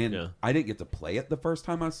one. And I didn't get to play it the first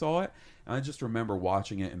time I saw it. And I just remember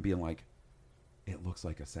watching it and being like, it looks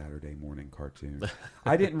like a Saturday morning cartoon.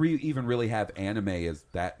 I didn't even really have anime as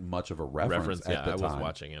that much of a reference at the time. I was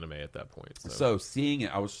watching anime at that point. So seeing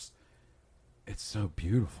it, I was just... It's so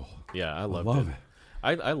beautiful. Yeah, I love it.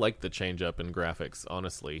 I like the change up in graphics,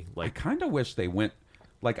 honestly. Like, I kind of wish they went...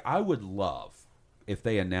 Like, I would love if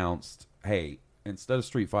they announced, hey, instead of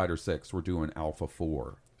Street Fighter 6, we're doing Alpha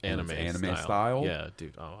 4. Anime style. Yeah,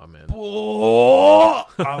 dude. Oh, I'm in. Oh,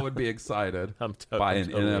 I would be excited. Buy an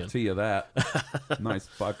totally NFT of that. Nice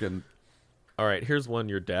fucking... All right, here's one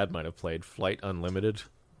your dad might have played. Flight Unlimited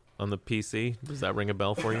on the PC. Does that ring a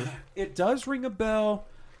bell for you? It does ring a bell.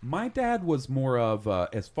 My dad was more of,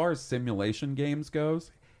 as far as simulation games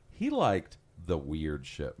goes, he liked the weird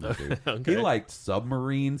shit, my dude. Okay. He liked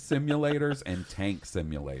submarine simulators and tank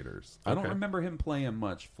simulators. I don't remember him playing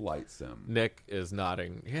much flight sim. Nick is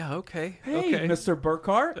nodding. Yeah, okay. Hey, okay. Mr.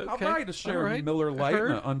 Burkhart. Okay. All right to share a Miller Lite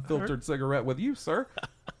and an unfiltered cigarette with you, sir.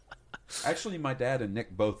 Actually, my dad and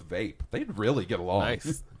Nick both vape. They'd really get along.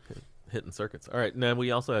 Nice. Hitting circuits. All right, now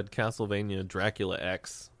we also had Castlevania Dracula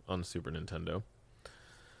X on Super Nintendo.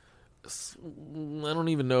 I don't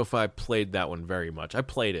even know if I played that one very much. I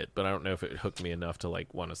played it, but I don't know if it hooked me enough to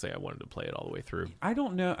like want to say I wanted to play it all the way through. I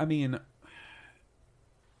don't know. I mean,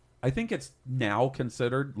 I think it's now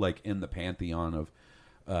considered like in the pantheon of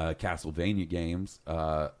Castlevania games,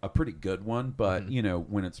 a pretty good one. But you know,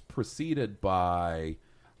 when it's preceded by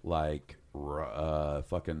like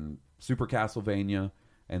fucking Super Castlevania.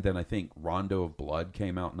 And then I think Rondo of Blood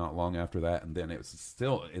came out not long after that. And then it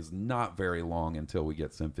still is not very long until we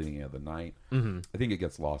get Symphony of the Night. I think it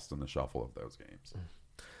gets lost in the shuffle of those games.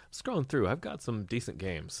 Scrolling through, I've got some decent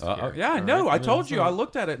games. Yeah, I know. Right? I told you. I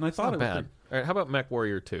looked at it and I thought it was bad. All right, how about Mech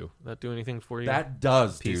Warrior 2? That do anything for you? That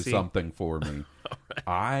does PC? do something for me.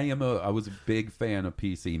 Right. I was a big fan of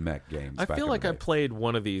PC mech games. I feel like I played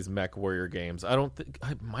one of these Mech Warrior games. I don't think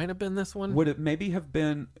I might have been this one. Would it maybe have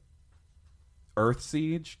been Earth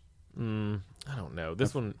Siege? I don't know.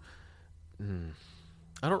 This one,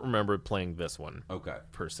 I don't remember playing this one. Okay,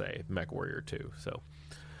 per se, Mech Warrior 2. So,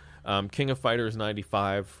 King of Fighters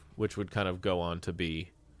 95, which would kind of go on to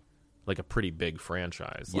be like a pretty big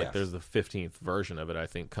franchise. Like there's the 15th version of it, I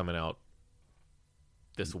think, coming out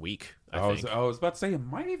this week. I was about to say it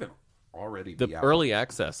might even already be out. Early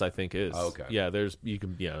access, I think, is. Okay. Yeah,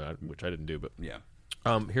 which I didn't do, but yeah.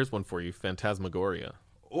 Here's one for you, Phantasmagoria.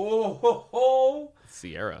 Oh,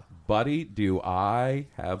 Sierra. buddy, do I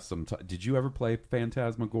have some did you ever play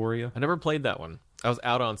Phantasmagoria? I never played that one. I was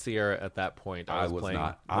out on Sierra at that point. I was playing,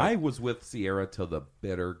 not. I was with Sierra till the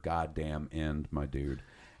bitter goddamn end, my dude.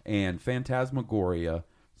 And Phantasmagoria,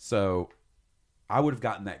 so I would have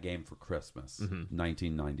gotten that game for Christmas,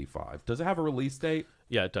 1995. Does it have a release date?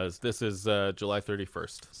 Yeah, it does. This is July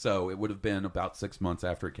 31st. So it would have been about 6 months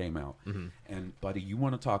after it came out. And, buddy, you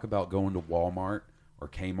want to talk about going to Walmart or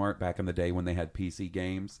Kmart back in the day when they had PC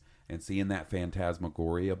games and seeing that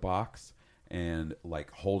Phantasmagoria box and,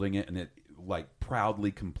 like, holding it and it, like,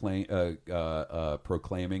 proudly proclaiming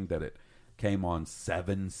that it came on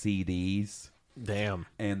 7 CDs. Damn.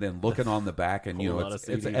 And then looking on the back, and it's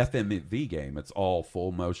an FMV game. It's all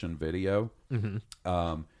full motion video.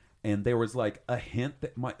 And there was like a hint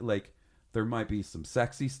that there might be some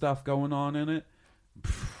sexy stuff going on in it.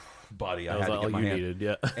 Buddy, I had to get my hand. Needed,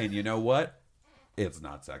 yeah. And you know what? It's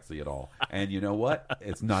not sexy at all. And you know what?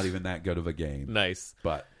 It's not even that good of a game. Nice.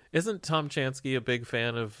 But isn't Tom Chansky a big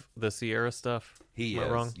fan of the Sierra stuff? He Am I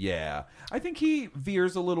is. wrong? Yeah. I think he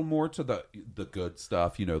veers a little more to the good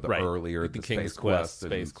stuff, the earlier, like the King's Space Quest.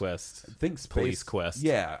 Space Quest. I think Police Quest.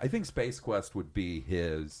 Yeah, I think Space Quest would be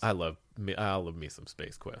his. I love me some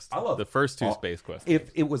Space Quest. I love the first two Space Quest.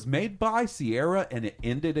 If it was made by Sierra and it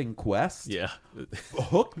ended in Quest, Yeah.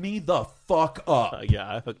 hook me the fuck up.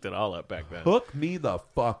 Yeah, I hooked it all up back then. Hook me the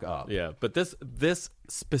fuck up. Yeah, but this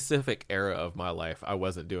specific era of my life, I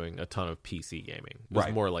wasn't doing a ton of PC gaming. It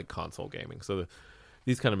was more like console gaming. So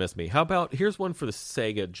these kind of missed me. How about, here's one for the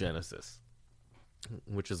Sega Genesis,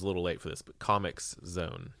 which is a little late for this, but Comics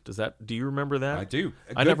Zone. Do you remember that? I do.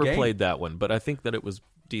 I never played that one, but I think that it was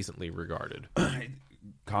decently regarded.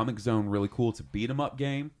 Comic Zone, really cool. It's a beat 'em up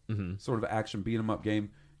game, sort of action beat 'em up game.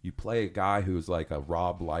 You play a guy who's like a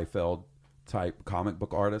Rob Liefeld type comic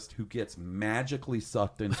book artist who gets magically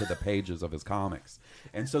sucked into the pages of his comics.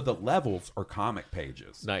 And so the levels are comic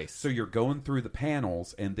pages. Nice. So you're going through the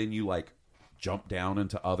panels and then you like jump down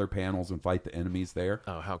into other panels and fight the enemies there.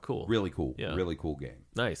 Oh, how cool. Really cool. Yeah. Really cool game.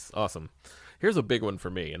 Nice. Awesome. Here's a big one for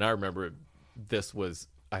me, and I remember this was,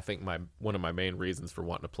 I think, one of my main reasons for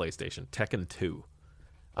wanting a PlayStation, Tekken 2.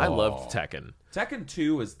 I loved Tekken. Tekken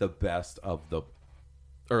 2 is the best of the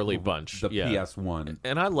early bunch. The PS1.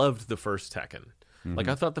 And I loved the first Tekken. Like,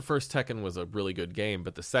 I thought the first Tekken was a really good game,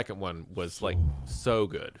 but the second one was, like, so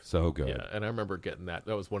good. So good. Yeah, and I remember getting that.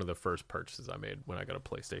 That was one of the first purchases I made when I got a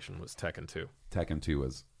PlayStation, was Tekken 2. Tekken 2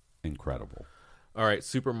 is incredible. All right,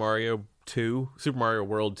 Super Mario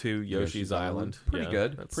World 2, Yoshi's Island. Pretty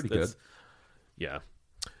good. Pretty good. Yeah.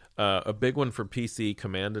 A big one for PC,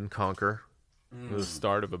 Command and Conquer. It was the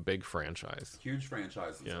start of a big franchise. Huge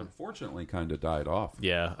franchise. It's unfortunately kind of died off.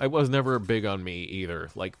 Yeah, I was never big on me either.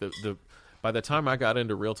 Like, the by the time I got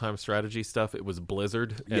into real-time strategy stuff, it was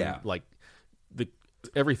Blizzard. And like,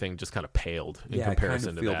 everything just kind of paled in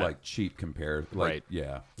comparison to that. Yeah, it kind of felt like cheap compared. Like, right.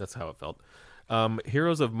 Yeah. That's how it felt.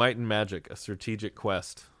 Heroes of Might and Magic, a strategic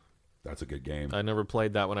quest. That's a good game. I never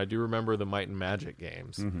played that one. I do remember the Might and Magic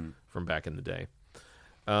games from back in the day.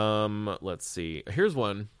 Let's see. Here's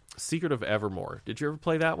one. Secret of Evermore. Did you ever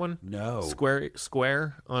play that one? No.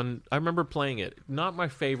 Square on. I remember playing it. Not my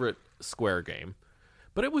favorite Square game,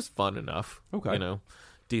 but it was fun enough. Okay.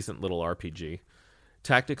 Decent little RPG.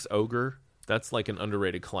 Tactics Ogre. That's like an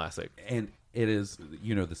underrated classic. And it is,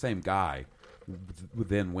 the same guy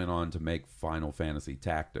then went on to make Final Fantasy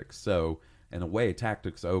Tactics. So, in a way,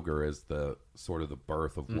 Tactics Ogre is the sort of the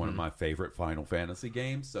birth of one of my favorite Final Fantasy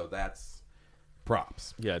games. So that's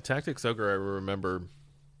props. Yeah, Tactics Ogre, I remember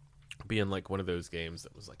being like one of those games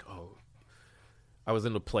that was like, oh, I was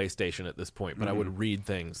into PlayStation at this point, but I would read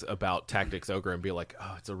things about Tactics Ogre and be like,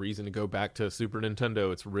 oh, it's a reason to go back to Super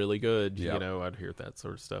Nintendo. It's really good. Yep. I'd hear that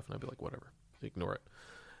sort of stuff and I'd be like, whatever, ignore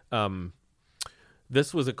it.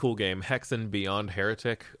 This was a cool game, Hexen Beyond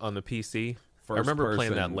Heretic on the PC. I remember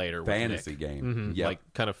playing that later. Fantasy game. Yep.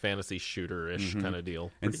 Like kind of fantasy shooter-ish kind of deal.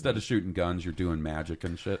 Instead of shooting guns, you're doing magic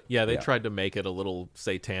and shit. Yeah, they tried to make it a little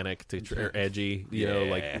satanic or edgy.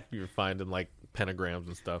 Like you're finding like pentagrams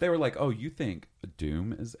and stuff. They were like, oh, you think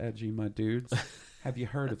Doom is edgy, my dudes? Have you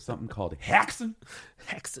heard of something called Hexen?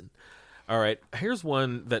 Hexen. All right, here's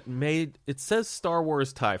one that it says Star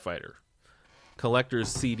Wars TIE Fighter. Collector's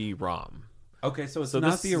CD-ROM. Okay, so it's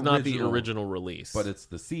not the original release. But it's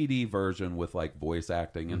the CD version with like voice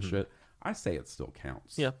acting and shit. I say it still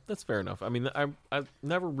counts. Yeah, that's fair enough. I mean, I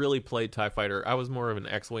never really played TIE Fighter. I was more of an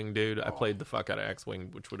X-Wing dude. I played the fuck out of X-Wing,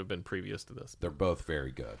 which would have been previous to this. They're both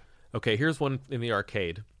very good. Okay, here's one in the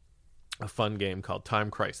arcade. A fun game called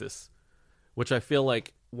Time Crisis, which I feel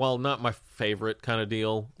like, while not my favorite kind of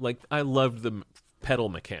deal, like I loved the pedal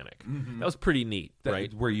mechanic. That was pretty neat,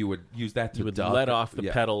 right? Where you would use that to You would duck. let off the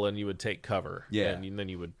Yeah. pedal and you would take cover. Yeah. And then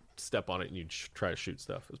you would step on it and you'd try to shoot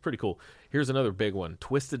stuff. It was pretty cool. Here's another big one,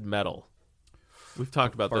 Twisted Metal. We've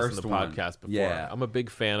talked about this in the first one. podcast before. Yeah. I'm a big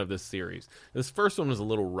fan of this series. This first one was a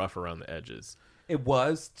little rough around the edges. It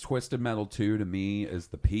was Twisted Metal 2 to me is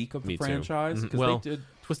the peak of the Me too. franchise. Mhm. 'Cause Well, they did,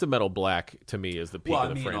 Twisted Metal Black to me is the peak Well,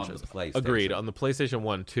 of I the mean, on franchise. the PlayStation. Agreed. On the PlayStation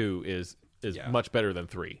 1, 2 is Yeah. much better than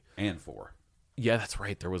 3. and 4. Yeah, that's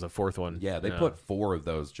right. There was a fourth one. Yeah, they put 4 of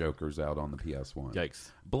those Jokers out on the PS1.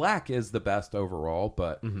 Yikes. Black is the best overall,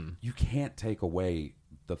 but Mm-hmm. you can't take away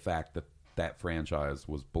the fact that that franchise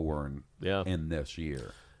was born Yeah. in this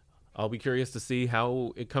year. I'll be curious to see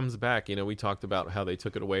how it comes back. You know, we talked about how they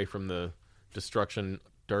took it away from the Destruction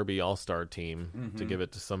Derby All-Star team to give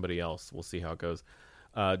it to somebody else. We'll see how it goes.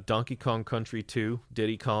 Donkey Kong Country 2,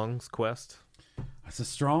 Diddy Kong's Quest. That's a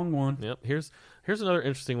strong one. Yep. Here's another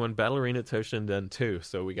interesting one, Battle Arena Toshinden 2.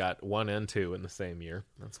 So we got 1 and 2 in the same year.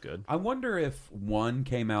 That's good. I wonder if 1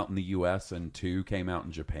 came out in the U.S. and 2 came out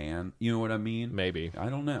in Japan. You know what I mean? Maybe. I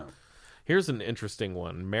don't know. Here's an interesting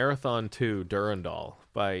one, Marathon 2 Durandal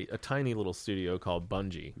by a tiny little studio called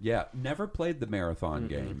Bungie. Yeah, never played the Marathon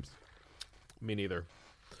games. Me neither.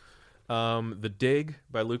 The Dig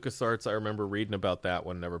by LucasArts, I remember reading about that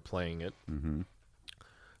one, never playing it. Mm-hmm.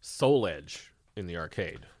 Soul Edge in the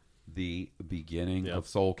arcade. The beginning Yep. of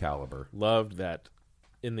Soul Calibur. Loved that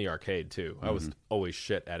in the arcade, too. I was always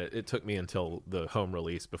shit at it. It took me until the home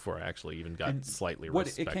release before I actually even got slightly What it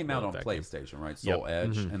respectful came out of on that game. PlayStation, right? Yep. Soul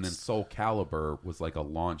Edge, and then Soul Calibur was like a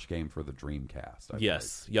launch game for the Dreamcast. I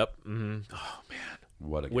Yes. Yep. Oh, man. believe.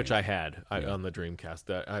 What a game. Which I had on the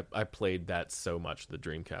Dreamcast. I played that so much, the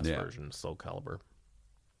Dreamcast Yeah. version, Soul Calibur.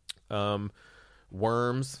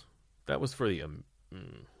 Worms, that was for the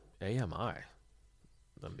AMI,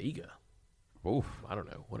 the Amiga. Oof. I don't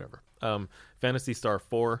know, whatever. Phantasy Star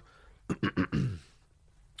 4,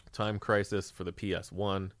 Time Crisis for the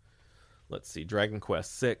PS1. Let's see, Dragon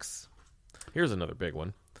Quest 6. Here's another big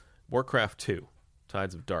one, Warcraft 2,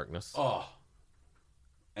 Tides of Darkness. Oh,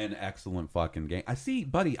 an excellent fucking game. I see,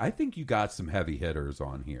 buddy. I think you got some heavy hitters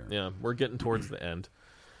on here. Yeah, we're getting towards the end.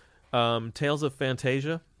 Tales of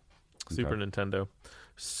Phantasia, Super Nintendo.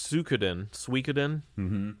 Suikoden.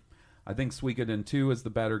 I think Suikoden 2 is the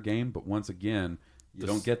better game, but once again, you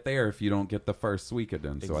don't get there if you don't get the first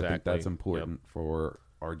Suikoden. So I think Exactly. that's important for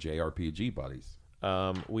our JRPG buddies.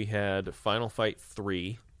 We had Final Fight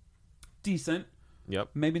 3. Decent. Yep,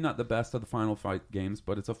 Maybe not the best of the Final Fight games,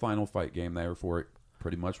 but it's a Final Fight game. Therefore, it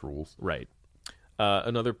pretty much rules. right.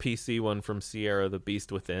 Another PC one from Sierra, The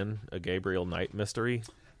Beast Within, a Gabriel Knight mystery.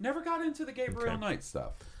 Never got into the Gabriel Knight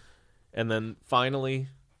stuff. And then finally,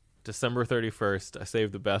 December 31st, I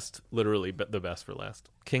saved the best, literally the best for last.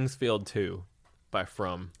 Kingsfield 2 by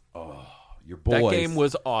From. Your boys. That game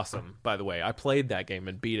was awesome, by the way. I played that game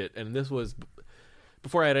and beat it. And this was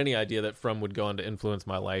before I had any idea that From would go on to influence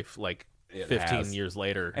my life like It 15 has. years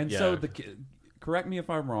later. And Yeah. so correct me if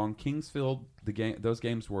I'm wrong. Kingsfield, those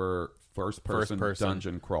games were first-person First-person.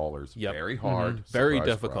 dungeon crawlers. Yep. Very hard, Very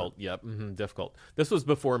surprise, difficult. Yep, difficult. This was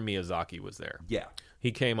before Miyazaki was there. surprise. Yeah,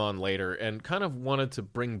 He came on later and kind of wanted to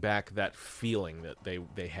bring back that feeling that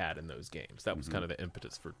they had in those games. That was kind of the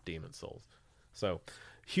impetus for Demon Souls. So,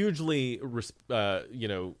 hugely,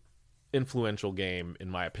 influential game in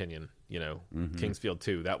my opinion. Kingsfield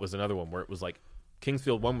 2. That was another one where it was like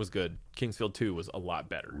Kingsfield 1 was good. Kingsfield 2 was a lot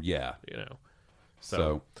better. yeah.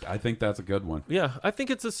 So I think that's a good one. yeah, I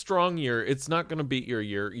think it's a strong year. It's not going to beat your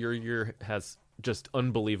year. Your year has just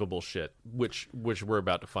unbelievable shit, which we're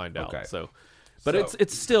about to find out. Okay. But So-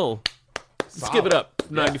 it's still. Let's give it up.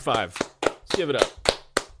 95. Let's give it up.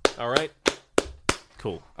 All right.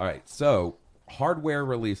 Cool. All right, so hardware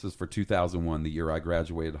releases for 2001, the year I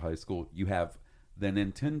graduated high school. You have the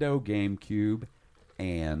Nintendo GameCube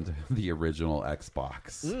and the original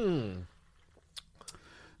Xbox.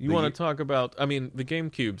 You want to talk about? I mean, the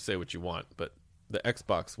GameCube. Say what you want, but the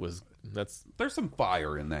Xbox was. There's some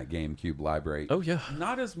fire in that GameCube library. Oh, yeah.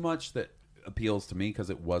 Not as much that appeals to me because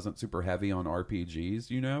it wasn't super heavy on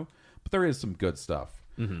RPGs, but there is some good stuff.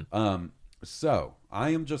 So I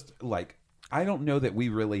am just like, I don't know that we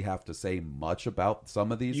really have to say much about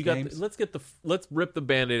some of these You got. games. Let's rip the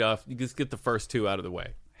Band-Aid off. You just get the first two out of the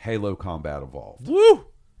way. Halo Combat Evolved. Woo!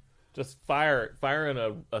 Just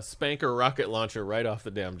firing a spanker rocket launcher right off the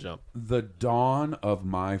damn jump. The dawn of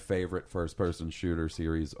my favorite first-person shooter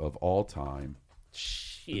series of all time.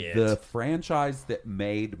 Shit. The franchise that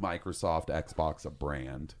made Microsoft Xbox a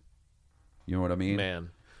brand. You know what I mean? Man.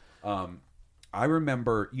 I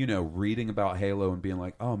remember, reading about Halo and being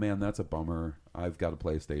like, oh man, that's a bummer. I've got a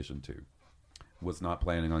PlayStation 2. was not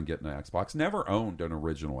planning on getting an Xbox. Never owned an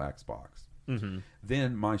original Xbox. Mm-hmm.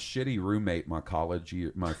 Then my shitty roommate,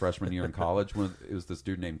 my freshman year in college, it was this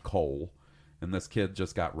dude named Cole, and this kid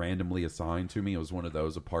just got randomly assigned to me. It was one of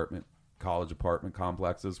those college apartment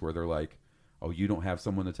complexes where they're like, "Oh, you don't have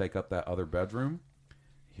someone to take up that other bedroom?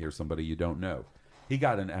 Here's somebody you don't know." He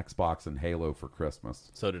got an Xbox and Halo for Christmas.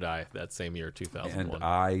 So did I that same year, 2001. And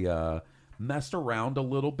I messed around a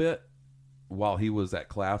little bit while he was at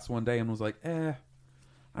class one day and was like, I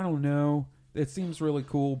don't know. It seems really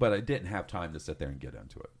cool, but I didn't have time to sit there and get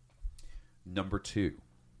into it. Number 2,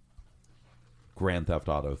 Grand Theft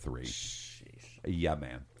Auto 3. Sheesh. Yeah,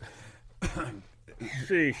 man.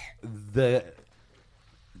 Sheesh.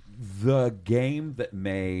 The game that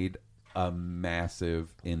made a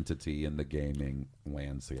massive entity in the gaming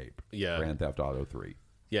landscape. Yeah. Grand Theft Auto 3.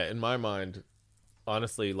 Yeah, in my mind,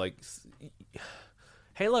 honestly, like,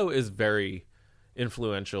 Halo is very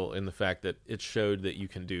influential in the fact that it showed that you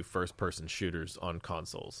can do first-person shooters on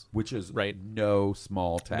consoles. Which is right. No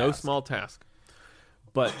small task. No small task.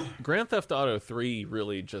 But Grand Theft Auto 3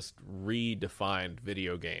 really just redefined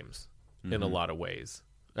video games in a lot of ways.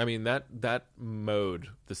 I mean, that mode,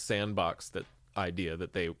 the sandbox, that idea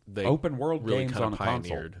that they open world really games kind on of a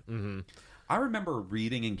pioneered. console. Mm-hmm. I remember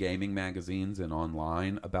reading in gaming magazines and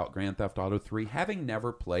online about Grand Theft Auto 3, having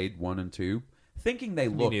never played 1 and 2, thinking they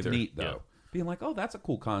looked neat, though. Yeah. Being like, oh, that's a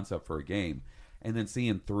cool concept for a game. And then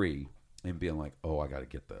seeing 3 and being like, oh, I got to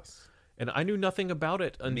get this. And I knew nothing about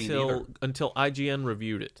it neither. until IGN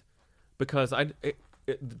reviewed it. Because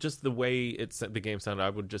just the way the game sounded, I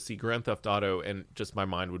would just see Grand Theft Auto and just my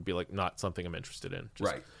mind would be like, not something I'm interested in.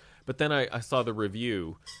 Right. But then I saw the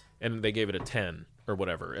review and they gave it a 10 or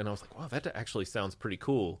whatever. And I was like, wow, that actually sounds pretty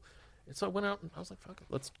cool. And so I went out and I was like, fuck it,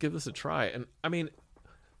 let's give this a try. And I mean,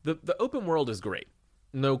 the open world is great.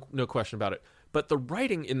 No question about it. But the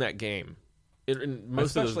writing in that game, in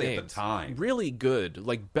most of those Especially games, at the time, really good,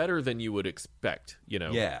 like better than you would expect. You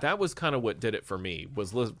know, Yeah. That was kind of what did it for me.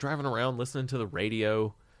 Was driving around, listening to the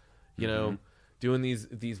radio, you know, doing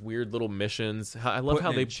these weird little missions. I love Putting how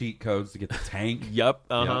in they cheat codes to get the tank. Yep.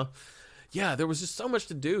 Yeah, there was just so much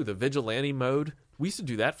to do. The vigilante mode, we used to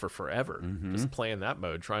do that for forever. Just playing that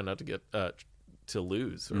mode, trying not to get to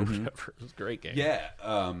lose or whatever. It was a great game. Yeah.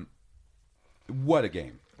 What a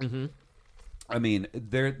game. Mm-hmm. I mean,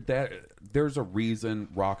 there's a reason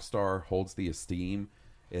Rockstar holds the esteem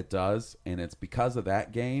it does, and it's because of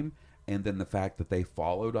that game, and then the fact that they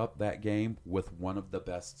followed up that game with one of the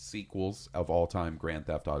best sequels of all time, Grand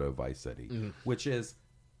Theft Auto Vice City, which is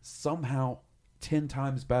somehow 10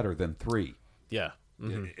 times better than 3. Yeah.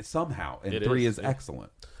 Somehow. And It 3 is. is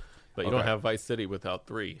excellent. But you don't have Vice City without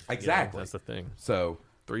 3. You know, Exactly. that's the thing. So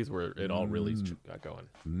 3's where it all really got going.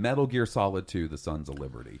 Metal Gear Solid 2, The Sons of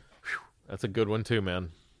Liberty. That's a good one too,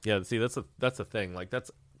 man. Yeah, see, that's a thing. Like, that's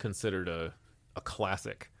considered a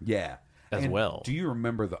classic. Yeah. As well. Do you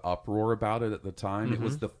remember the uproar about it at the time? It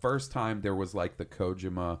was the first time there was like the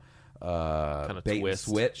Kojima Kinda bait and twist.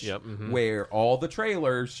 switch, Yep, where all the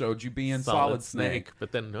trailers showed you being Solid Snake.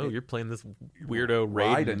 But then, no, you're playing this weirdo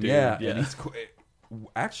Raiden dude. Yeah. And he's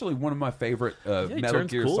actually one of my favorite he Metal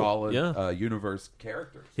turns Gear cool. Solid universe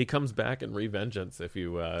characters. He comes back in Revengeance if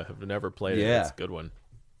you have never played it. Yeah. It's a good one.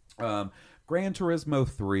 Gran Turismo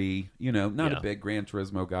 3, not Yeah. a big Gran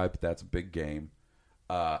Turismo guy, but that's a big game.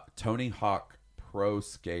 Tony Hawk Pro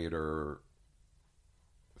Skater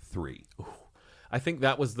 3. I think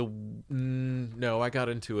that was no, I got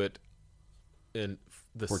into it in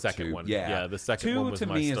the For second 2. one. Yeah, The second 2 one was to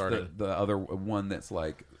my me start. is the other one that's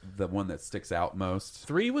like the one that sticks out most.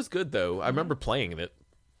 3 was good though. I remember playing it.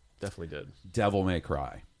 Definitely did. Devil May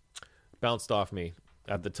Cry. Bounced off me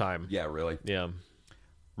at the time. Yeah, really, Yeah.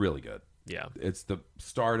 really good. Yeah. It's the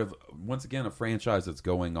start of, once again, a franchise that's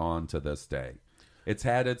going on to this day. It's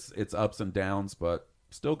had its ups and downs, but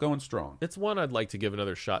still going strong. It's one I'd like to give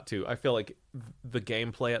another shot to. I feel like the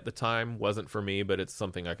gameplay at the time wasn't for me, but it's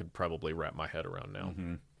something I could probably wrap my head around now.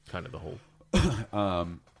 Kind of the whole pat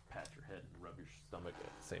your head and rub your stomach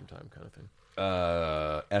at the same time kind of thing.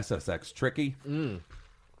 SSX Tricky,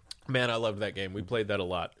 Man, I loved that game. We played that a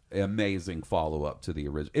lot. amazing follow up to the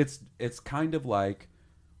original. It's kind of like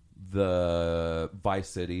the Vice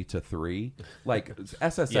City to 3. Like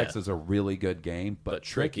SSX Yeah. is a really good game, but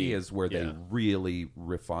Tricky Tricky, is where they yeah. really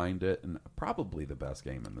refined it, and probably the best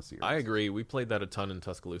game in the series. I agree. We played that a ton in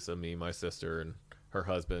Tuscaloosa, me, my sister, and her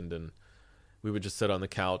husband, and we would just sit on the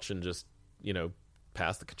couch and just,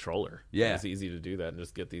 pass the controller. Yeah. It was easy to do that and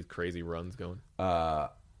just get these crazy runs going.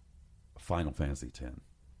 Final Fantasy X.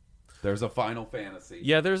 There's a Final Fantasy.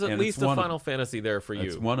 Yeah, there's at and least it's a one of- Final Fantasy there for you.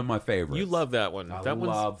 It's one of my favorites. You love that one. I that one's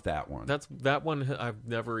love that one. that one I've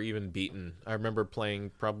never even beaten. I remember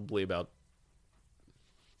playing probably about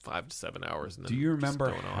 5 to 7 hours. And Do then you just remember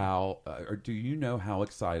going on. how, or do you know how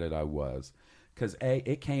excited I was? Because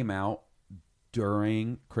it came out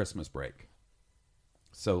during Christmas break.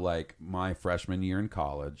 So like my freshman year in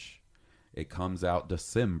college, it comes out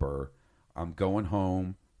December. I'm going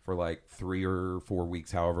home for like 3 or 4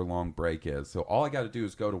 weeks, however long break is. So all I got to do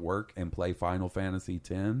is go to work and play Final Fantasy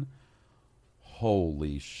X.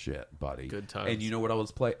 Holy shit, buddy! Good times. And you know what I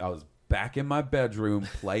was playing? I was back in my bedroom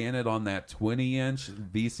playing it on that 20-inch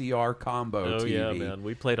VCR combo Oh TV. yeah, man.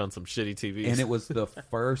 We played on some shitty TVs. And it was the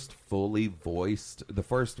first fully voiced, the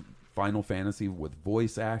first Final Fantasy with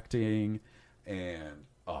voice acting, and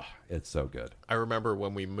it's so good. I remember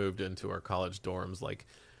when we moved into our college dorms, like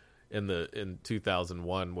in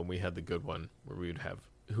 2001, when we had the good one, where we would have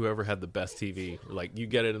whoever had the best TV. Like, you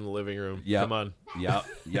get it in the living room. Yep. Come on. Yep.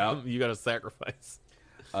 You got to sacrifice.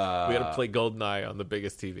 We got to play GoldenEye on the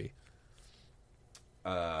biggest TV.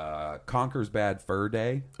 Conker's Bad Fur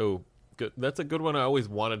Day. Oh, good. That's a good one. I always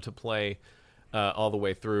wanted to play all the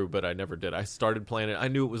way through, but I never did. I started playing it. I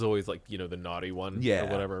knew it was always like, the naughty one Yeah. or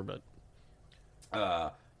whatever, but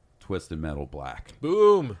Twisted Metal Black.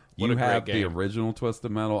 boom. What You a great have the game. original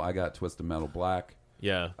Twisted Metal. I got Twisted Metal Black.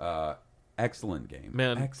 Yeah. Excellent game.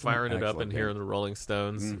 Man, Excellent, firing it up excellent and game. hearing the Rolling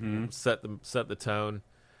Stones set the tone.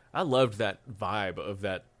 I loved that vibe of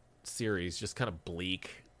that series, just kind of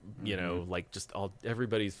bleak, like just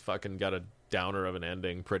everybody's fucking got a downer of an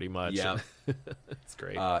ending pretty much. Yeah. It's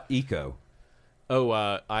great. Eco.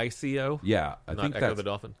 ICO? Yeah, I Not think Echo that's the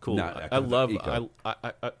Dolphin. Cool. Not I Echo the- love Eco.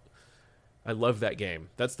 I love that game.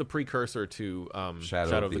 That's the precursor to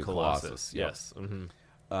Shadow of the Colossus. Yep. Yes.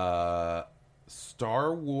 Mm-hmm.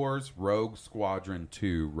 Star Wars Rogue Squadron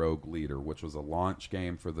 2 Rogue Leader, which was a launch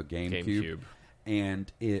game for the GameCube.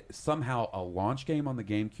 And it somehow a launch game on the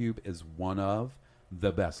GameCube is one of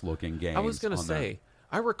the best looking games. I was going to on say,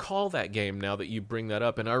 I recall that game now that you bring that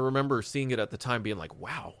up, and I remember seeing it at the time being like,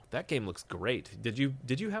 wow, that game looks great. Did you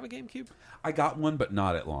have a GameCube? I got one, but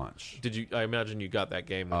not at launch. Did you? I imagine you got that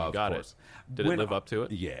game when you Of got course. it. Did it live up to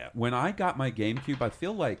it? Yeah. When I got my GameCube, I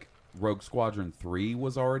feel like Rogue Squadron 3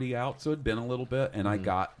 was already out, so it'd been a little bit, and I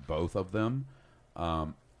got both of them.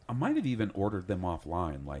 I might have even ordered them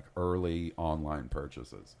offline, like early online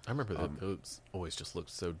purchases. I remember that those always just looked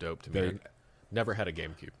so dope to me. They're- I never had a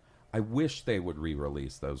GameCube. I wish they would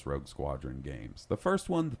re-release those Rogue Squadron games. The first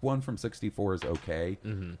one, the one from 64, is okay.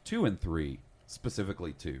 2 and 3,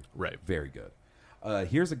 specifically 2, Right. very good.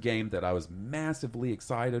 Here's a game that I was massively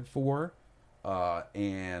excited for,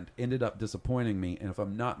 and ended up disappointing me. And if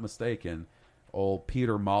I'm not mistaken, old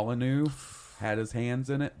Peter Molyneux had his hands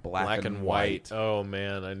in it. Black and White. Oh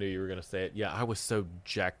man, I knew you were going to say it. Yeah, I was so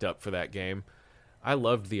jacked up for that game. I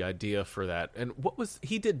loved the idea for that. And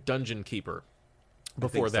he did Dungeon Keeper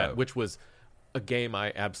before think that, so. which was a game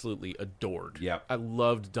I absolutely adored. Yep. I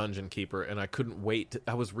loved Dungeon Keeper, and I couldn't wait.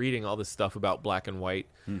 I was reading all this stuff about Black and White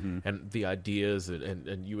and the ideas,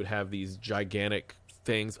 and you would have these gigantic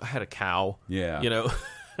things. I had a cow. Yeah.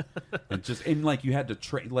 And like you had to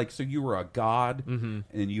train, like, so you were a god,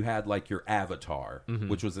 and you had like your avatar,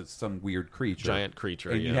 which was some weird creature, Giant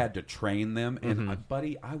creature, and you yeah. had to train them. And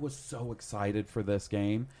buddy, I was so excited for this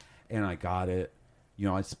game, and I got it.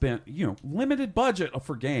 I spent limited budget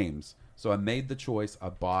for games, so I made the choice. I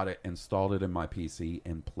bought it, installed it in my PC,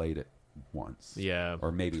 and played it once, Yeah.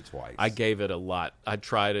 or maybe twice. I gave it a lot. I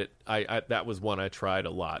tried it. I that was one I tried a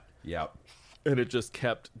lot, Yep. and it just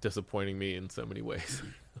kept disappointing me in so many ways.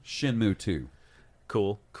 Shenmue 2.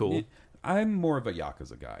 Cool. I'm more of a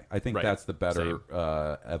Yakuza guy. I think Right. that's the better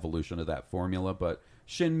evolution of that formula. But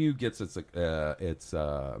Shenmue gets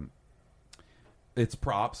its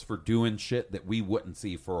props for doing shit that we wouldn't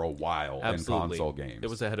see for a while Absolutely. in console games. It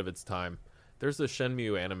was ahead of its time. There's a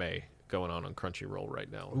Shenmue anime going on Crunchyroll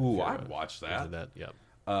right now. Ooh, If you're, I'd watch that. into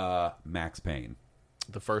Yeah, Max Payne,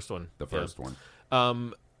 the first one. the first one.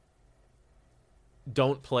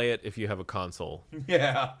 Don't play it if you have a console.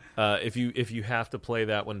 Yeah. If you have to play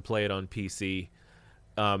that one, play it on PC.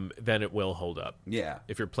 Then it will hold up. Yeah.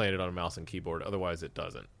 If you're playing it on a mouse and keyboard, otherwise it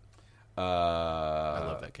doesn't. I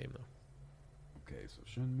love that game though. Okay, so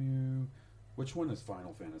Shenmue. Which one is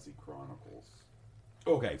Final Fantasy Chronicles?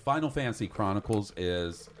 Okay, Final Fantasy Chronicles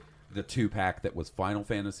is the 2-pack that was Final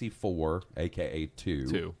Fantasy 4, aka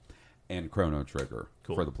 2, and Chrono Trigger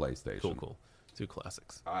for the PlayStation. Cool. Two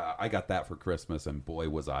classics. I got that for Christmas, and boy,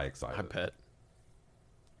 was I excited. I bet.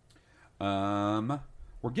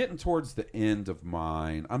 We're getting towards the end of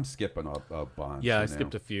mine. I'm skipping a bunch. Yeah, I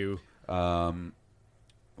skipped a few.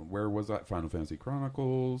 where was that? Final Fantasy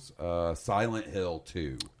Chronicles, Silent Hill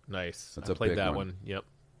 2. Nice. That's I a played big that one. one. Yep.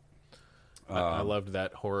 I loved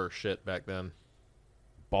that horror shit back then.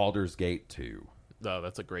 Baldur's Gate 2. Oh,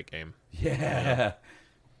 that's a great game. Yeah.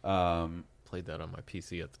 Played that on my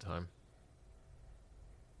PC at the time.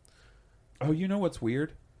 Oh, you know what's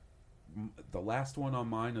weird? The last one on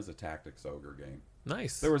mine is a Tactics Ogre game.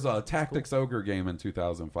 Nice. There was a Tactics Ogre game in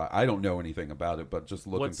 2005. I don't know anything about it, but just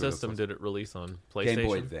looking What through system this did it release on? PlayStation? Game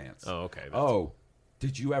Boy Advance. Oh, okay. Oh,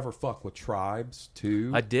 did you ever fuck with Tribes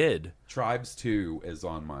 2? I did. Tribes 2 is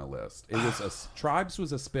on my list. It was Tribes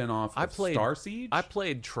was a spin-off of Star Siege. I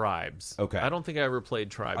played Tribes. Okay. I don't think I ever played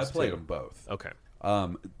Tribes. I played 2. them both. Okay.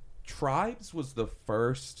 Tribes was the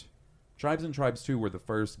first. Tribes and Tribes 2 were the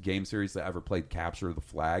first game series that ever played capture the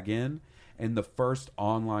flag in, and the first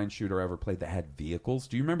online shooter I ever played that had vehicles.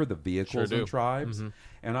 Do you remember the vehicles Sure do. in Tribes?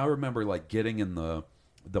 And I remember like getting in the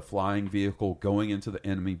flying vehicle, going into the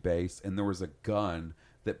enemy base, and there was a gun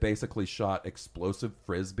that basically shot explosive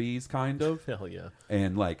frisbees, kind of. Hell yeah.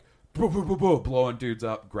 And like blowing dudes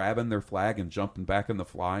up, grabbing their flag, and jumping back in the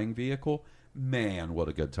flying vehicle. Man, what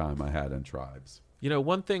a good time I had in Tribes. You know,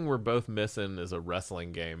 one thing we're both missing is a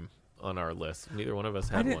wrestling game on our list. Neither one of us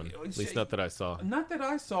had one. At least not that I saw. Not that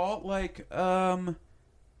I saw. Like,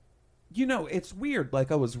 you know, it's weird.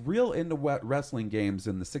 Like, I was real into wrestling games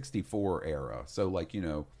in the 64 era. So, like, you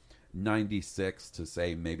know, 96 to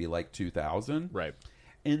say maybe like 2000. Right.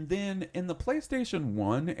 And then in the PlayStation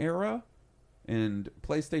 1 era and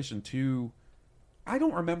PlayStation 2, I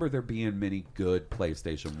don't remember there being many good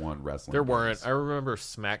PlayStation 1 wrestling There games. weren't. I remember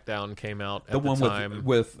SmackDown came out at The one time.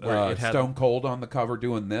 with where it had, Stone Cold on the cover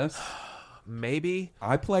doing this. maybe.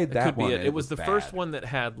 I played that Could be one. it. It was the bad. first one that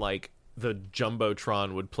had like the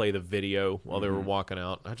Jumbotron would play the video while they were walking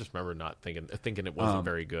out. I just remember not thinking it wasn't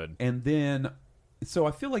very good. And then, so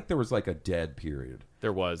I feel like there was like a dead period.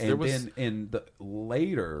 There was. And There was. then in the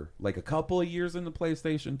later, like a couple of years in the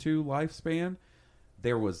PlayStation 2 lifespan,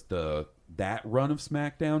 there was that run of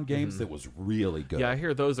SmackDown games that was really good. Yeah, I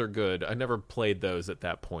hear those are good. I never played those at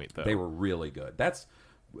that point though. They were really good. That's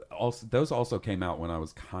also those also came out when I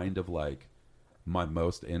was kind of like my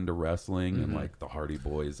most into wrestling and like the Hardy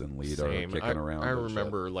Boys and Lita Same. kicking around. I and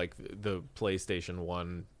remember like the PlayStation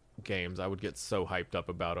 1 games. I would get so hyped up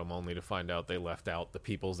about them only to find out they left out the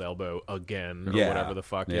People's Elbow again or Yeah. whatever the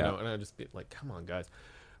fuck, you Yeah. know. And I'd just be like, come on, guys.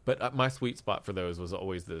 But my sweet spot for those was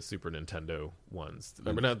always the Super Nintendo ones.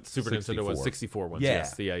 Remember, not Super Nintendo ones, 64 ones. Yeah.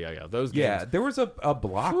 Yes. Yeah. Those games. Yeah, there was a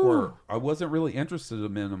block where I wasn't really interested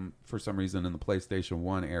in them for some reason in the PlayStation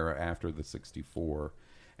 1 era after the 64.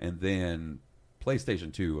 And then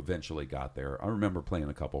PlayStation 2 eventually got there. I remember playing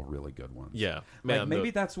a couple really good ones. Yeah. Like, Man, maybe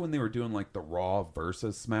that's when they were doing like the Raw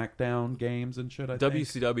versus SmackDown games and shit, I think.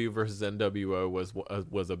 WCW versus NWO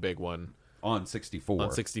was a big one. On 64.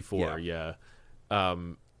 On 64, yeah.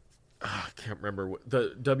 I can't remember what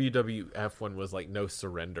the WWF one was, like No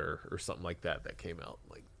Surrender or something like that came out.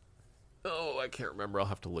 Like, oh, I can't remember. I'll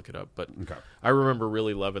have to look it up. But Okay. I remember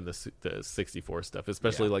really loving the 64 stuff,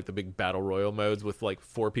 especially like the big battle royal modes with like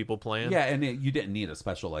 4 people playing. Yeah, and you didn't need a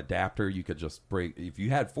special adapter. You could just break. If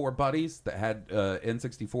you had 4 buddies that had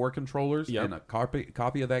N64 controllers Yep. and a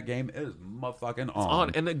copy of that game, it is motherfucking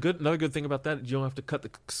On. And another good thing about that, you don't have to cut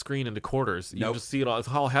the screen into quarters. You Nope. just see it all. It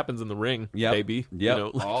all happens in the ring, Yep. baby. Yep. You know?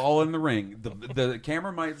 All in the ring. The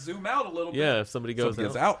camera might zoom out a little bit. Yeah, if somebody goes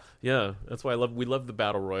Somebody gets out. Yeah, that's why we love the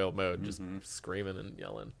battle royal mode, just screaming and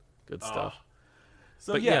yelling. Good stuff.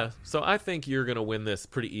 So But yeah. so I think you're going to win this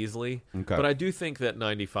pretty easily. Okay. But I do think that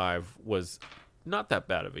 95 was not that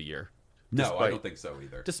bad of a year. No, I Despite- don't think so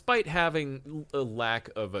either. Despite having a lack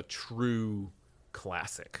of a true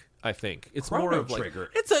classic, I think it's Chrono more of like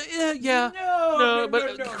Trigger. it's a No,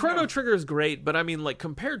 but no, Chrono no. Trigger is great, but I mean, like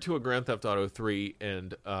compared to a Grand Theft Auto 3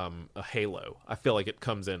 and a Halo, I feel like it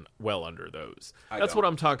comes in well under those. That's what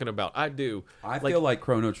don't. I'm talking about. I do. I feel like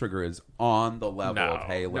Chrono Trigger is on the level No, of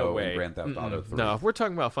Halo no way. and Grand Theft Auto 3. No, if we're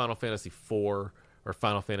talking about Final Fantasy 4 or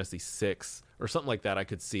Final Fantasy 6 or something like that, I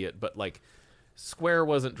could see it. But like Square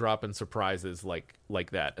wasn't dropping surprises like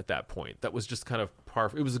that at that point. That was just kind of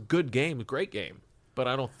par. It was a good game, a great game.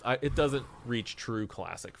 But it doesn't reach true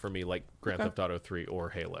classic for me like Grand Theft Auto 3 or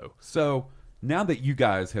Halo. So now that you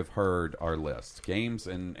guys have heard our list, games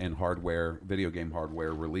and hardware, video game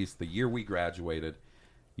hardware released the year we graduated,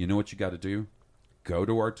 you know what you got to do? Go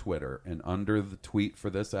to our Twitter, and under the tweet for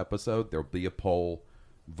this episode, there'll be a poll.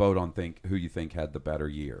 Vote on who you think had the better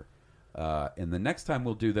year. And the next time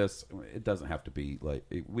we'll do this, it doesn't have to be like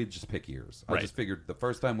we just pick years. I Right. just figured the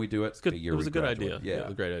first time we do it, Good. the year It was we a good graduate. idea. It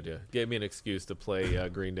was a great idea. Gave me an excuse to play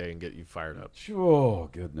Green Day and get you fired up. Oh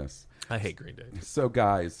goodness. I hate Green Day. So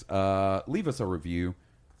guys, leave us a review.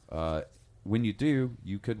 When you do,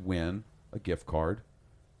 you could win a gift card.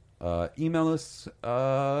 Email us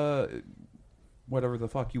whatever the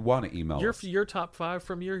fuck you want to email us. Your top 5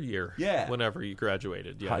 from your year. Yeah. Whenever you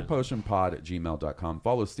graduated. Yeah. highpotionpod@gmail.com.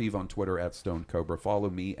 Follow Steve on Twitter @StoneCobra. Follow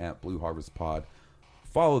me @BlueHarvestPod.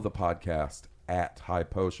 Follow the podcast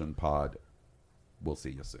 @HighPotionPod. We'll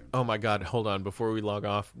see you soon. Oh my God. Hold on. Before we log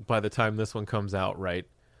off, by the time this one comes out, right,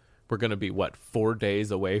 we're going to be, 4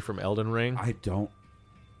 days away from Elden Ring?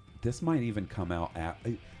 This might even come out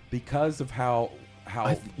because of how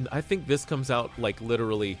I think this comes out like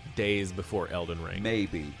literally days before Elden Ring.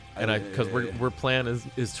 maybe. And because we're plan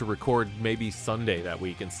is to record maybe Sunday that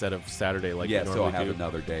week instead of Saturday like we so normally I'll have do.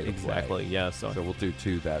 another day to Exactly. play. Yeah. So So we'll do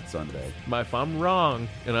 2 that Sunday. if I'm wrong,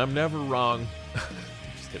 and I'm never wrong.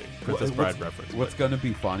 Just kidding. Princess Bride reference. What's going to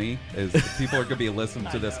be funny is people are going to be listening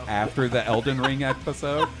to this after the Elden Ring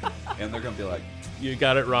episode, and they're going to be like, You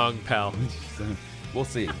got it wrong, pal. we'll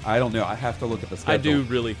see. I don't know. I have to look at the schedule. I do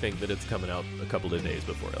really think that it's coming out a couple of days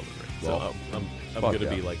before Elden Ring. So Well, I'm going to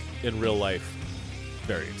be like in real life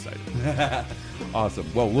very excited. Awesome.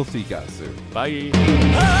 Well, we'll see you guys soon. Bye.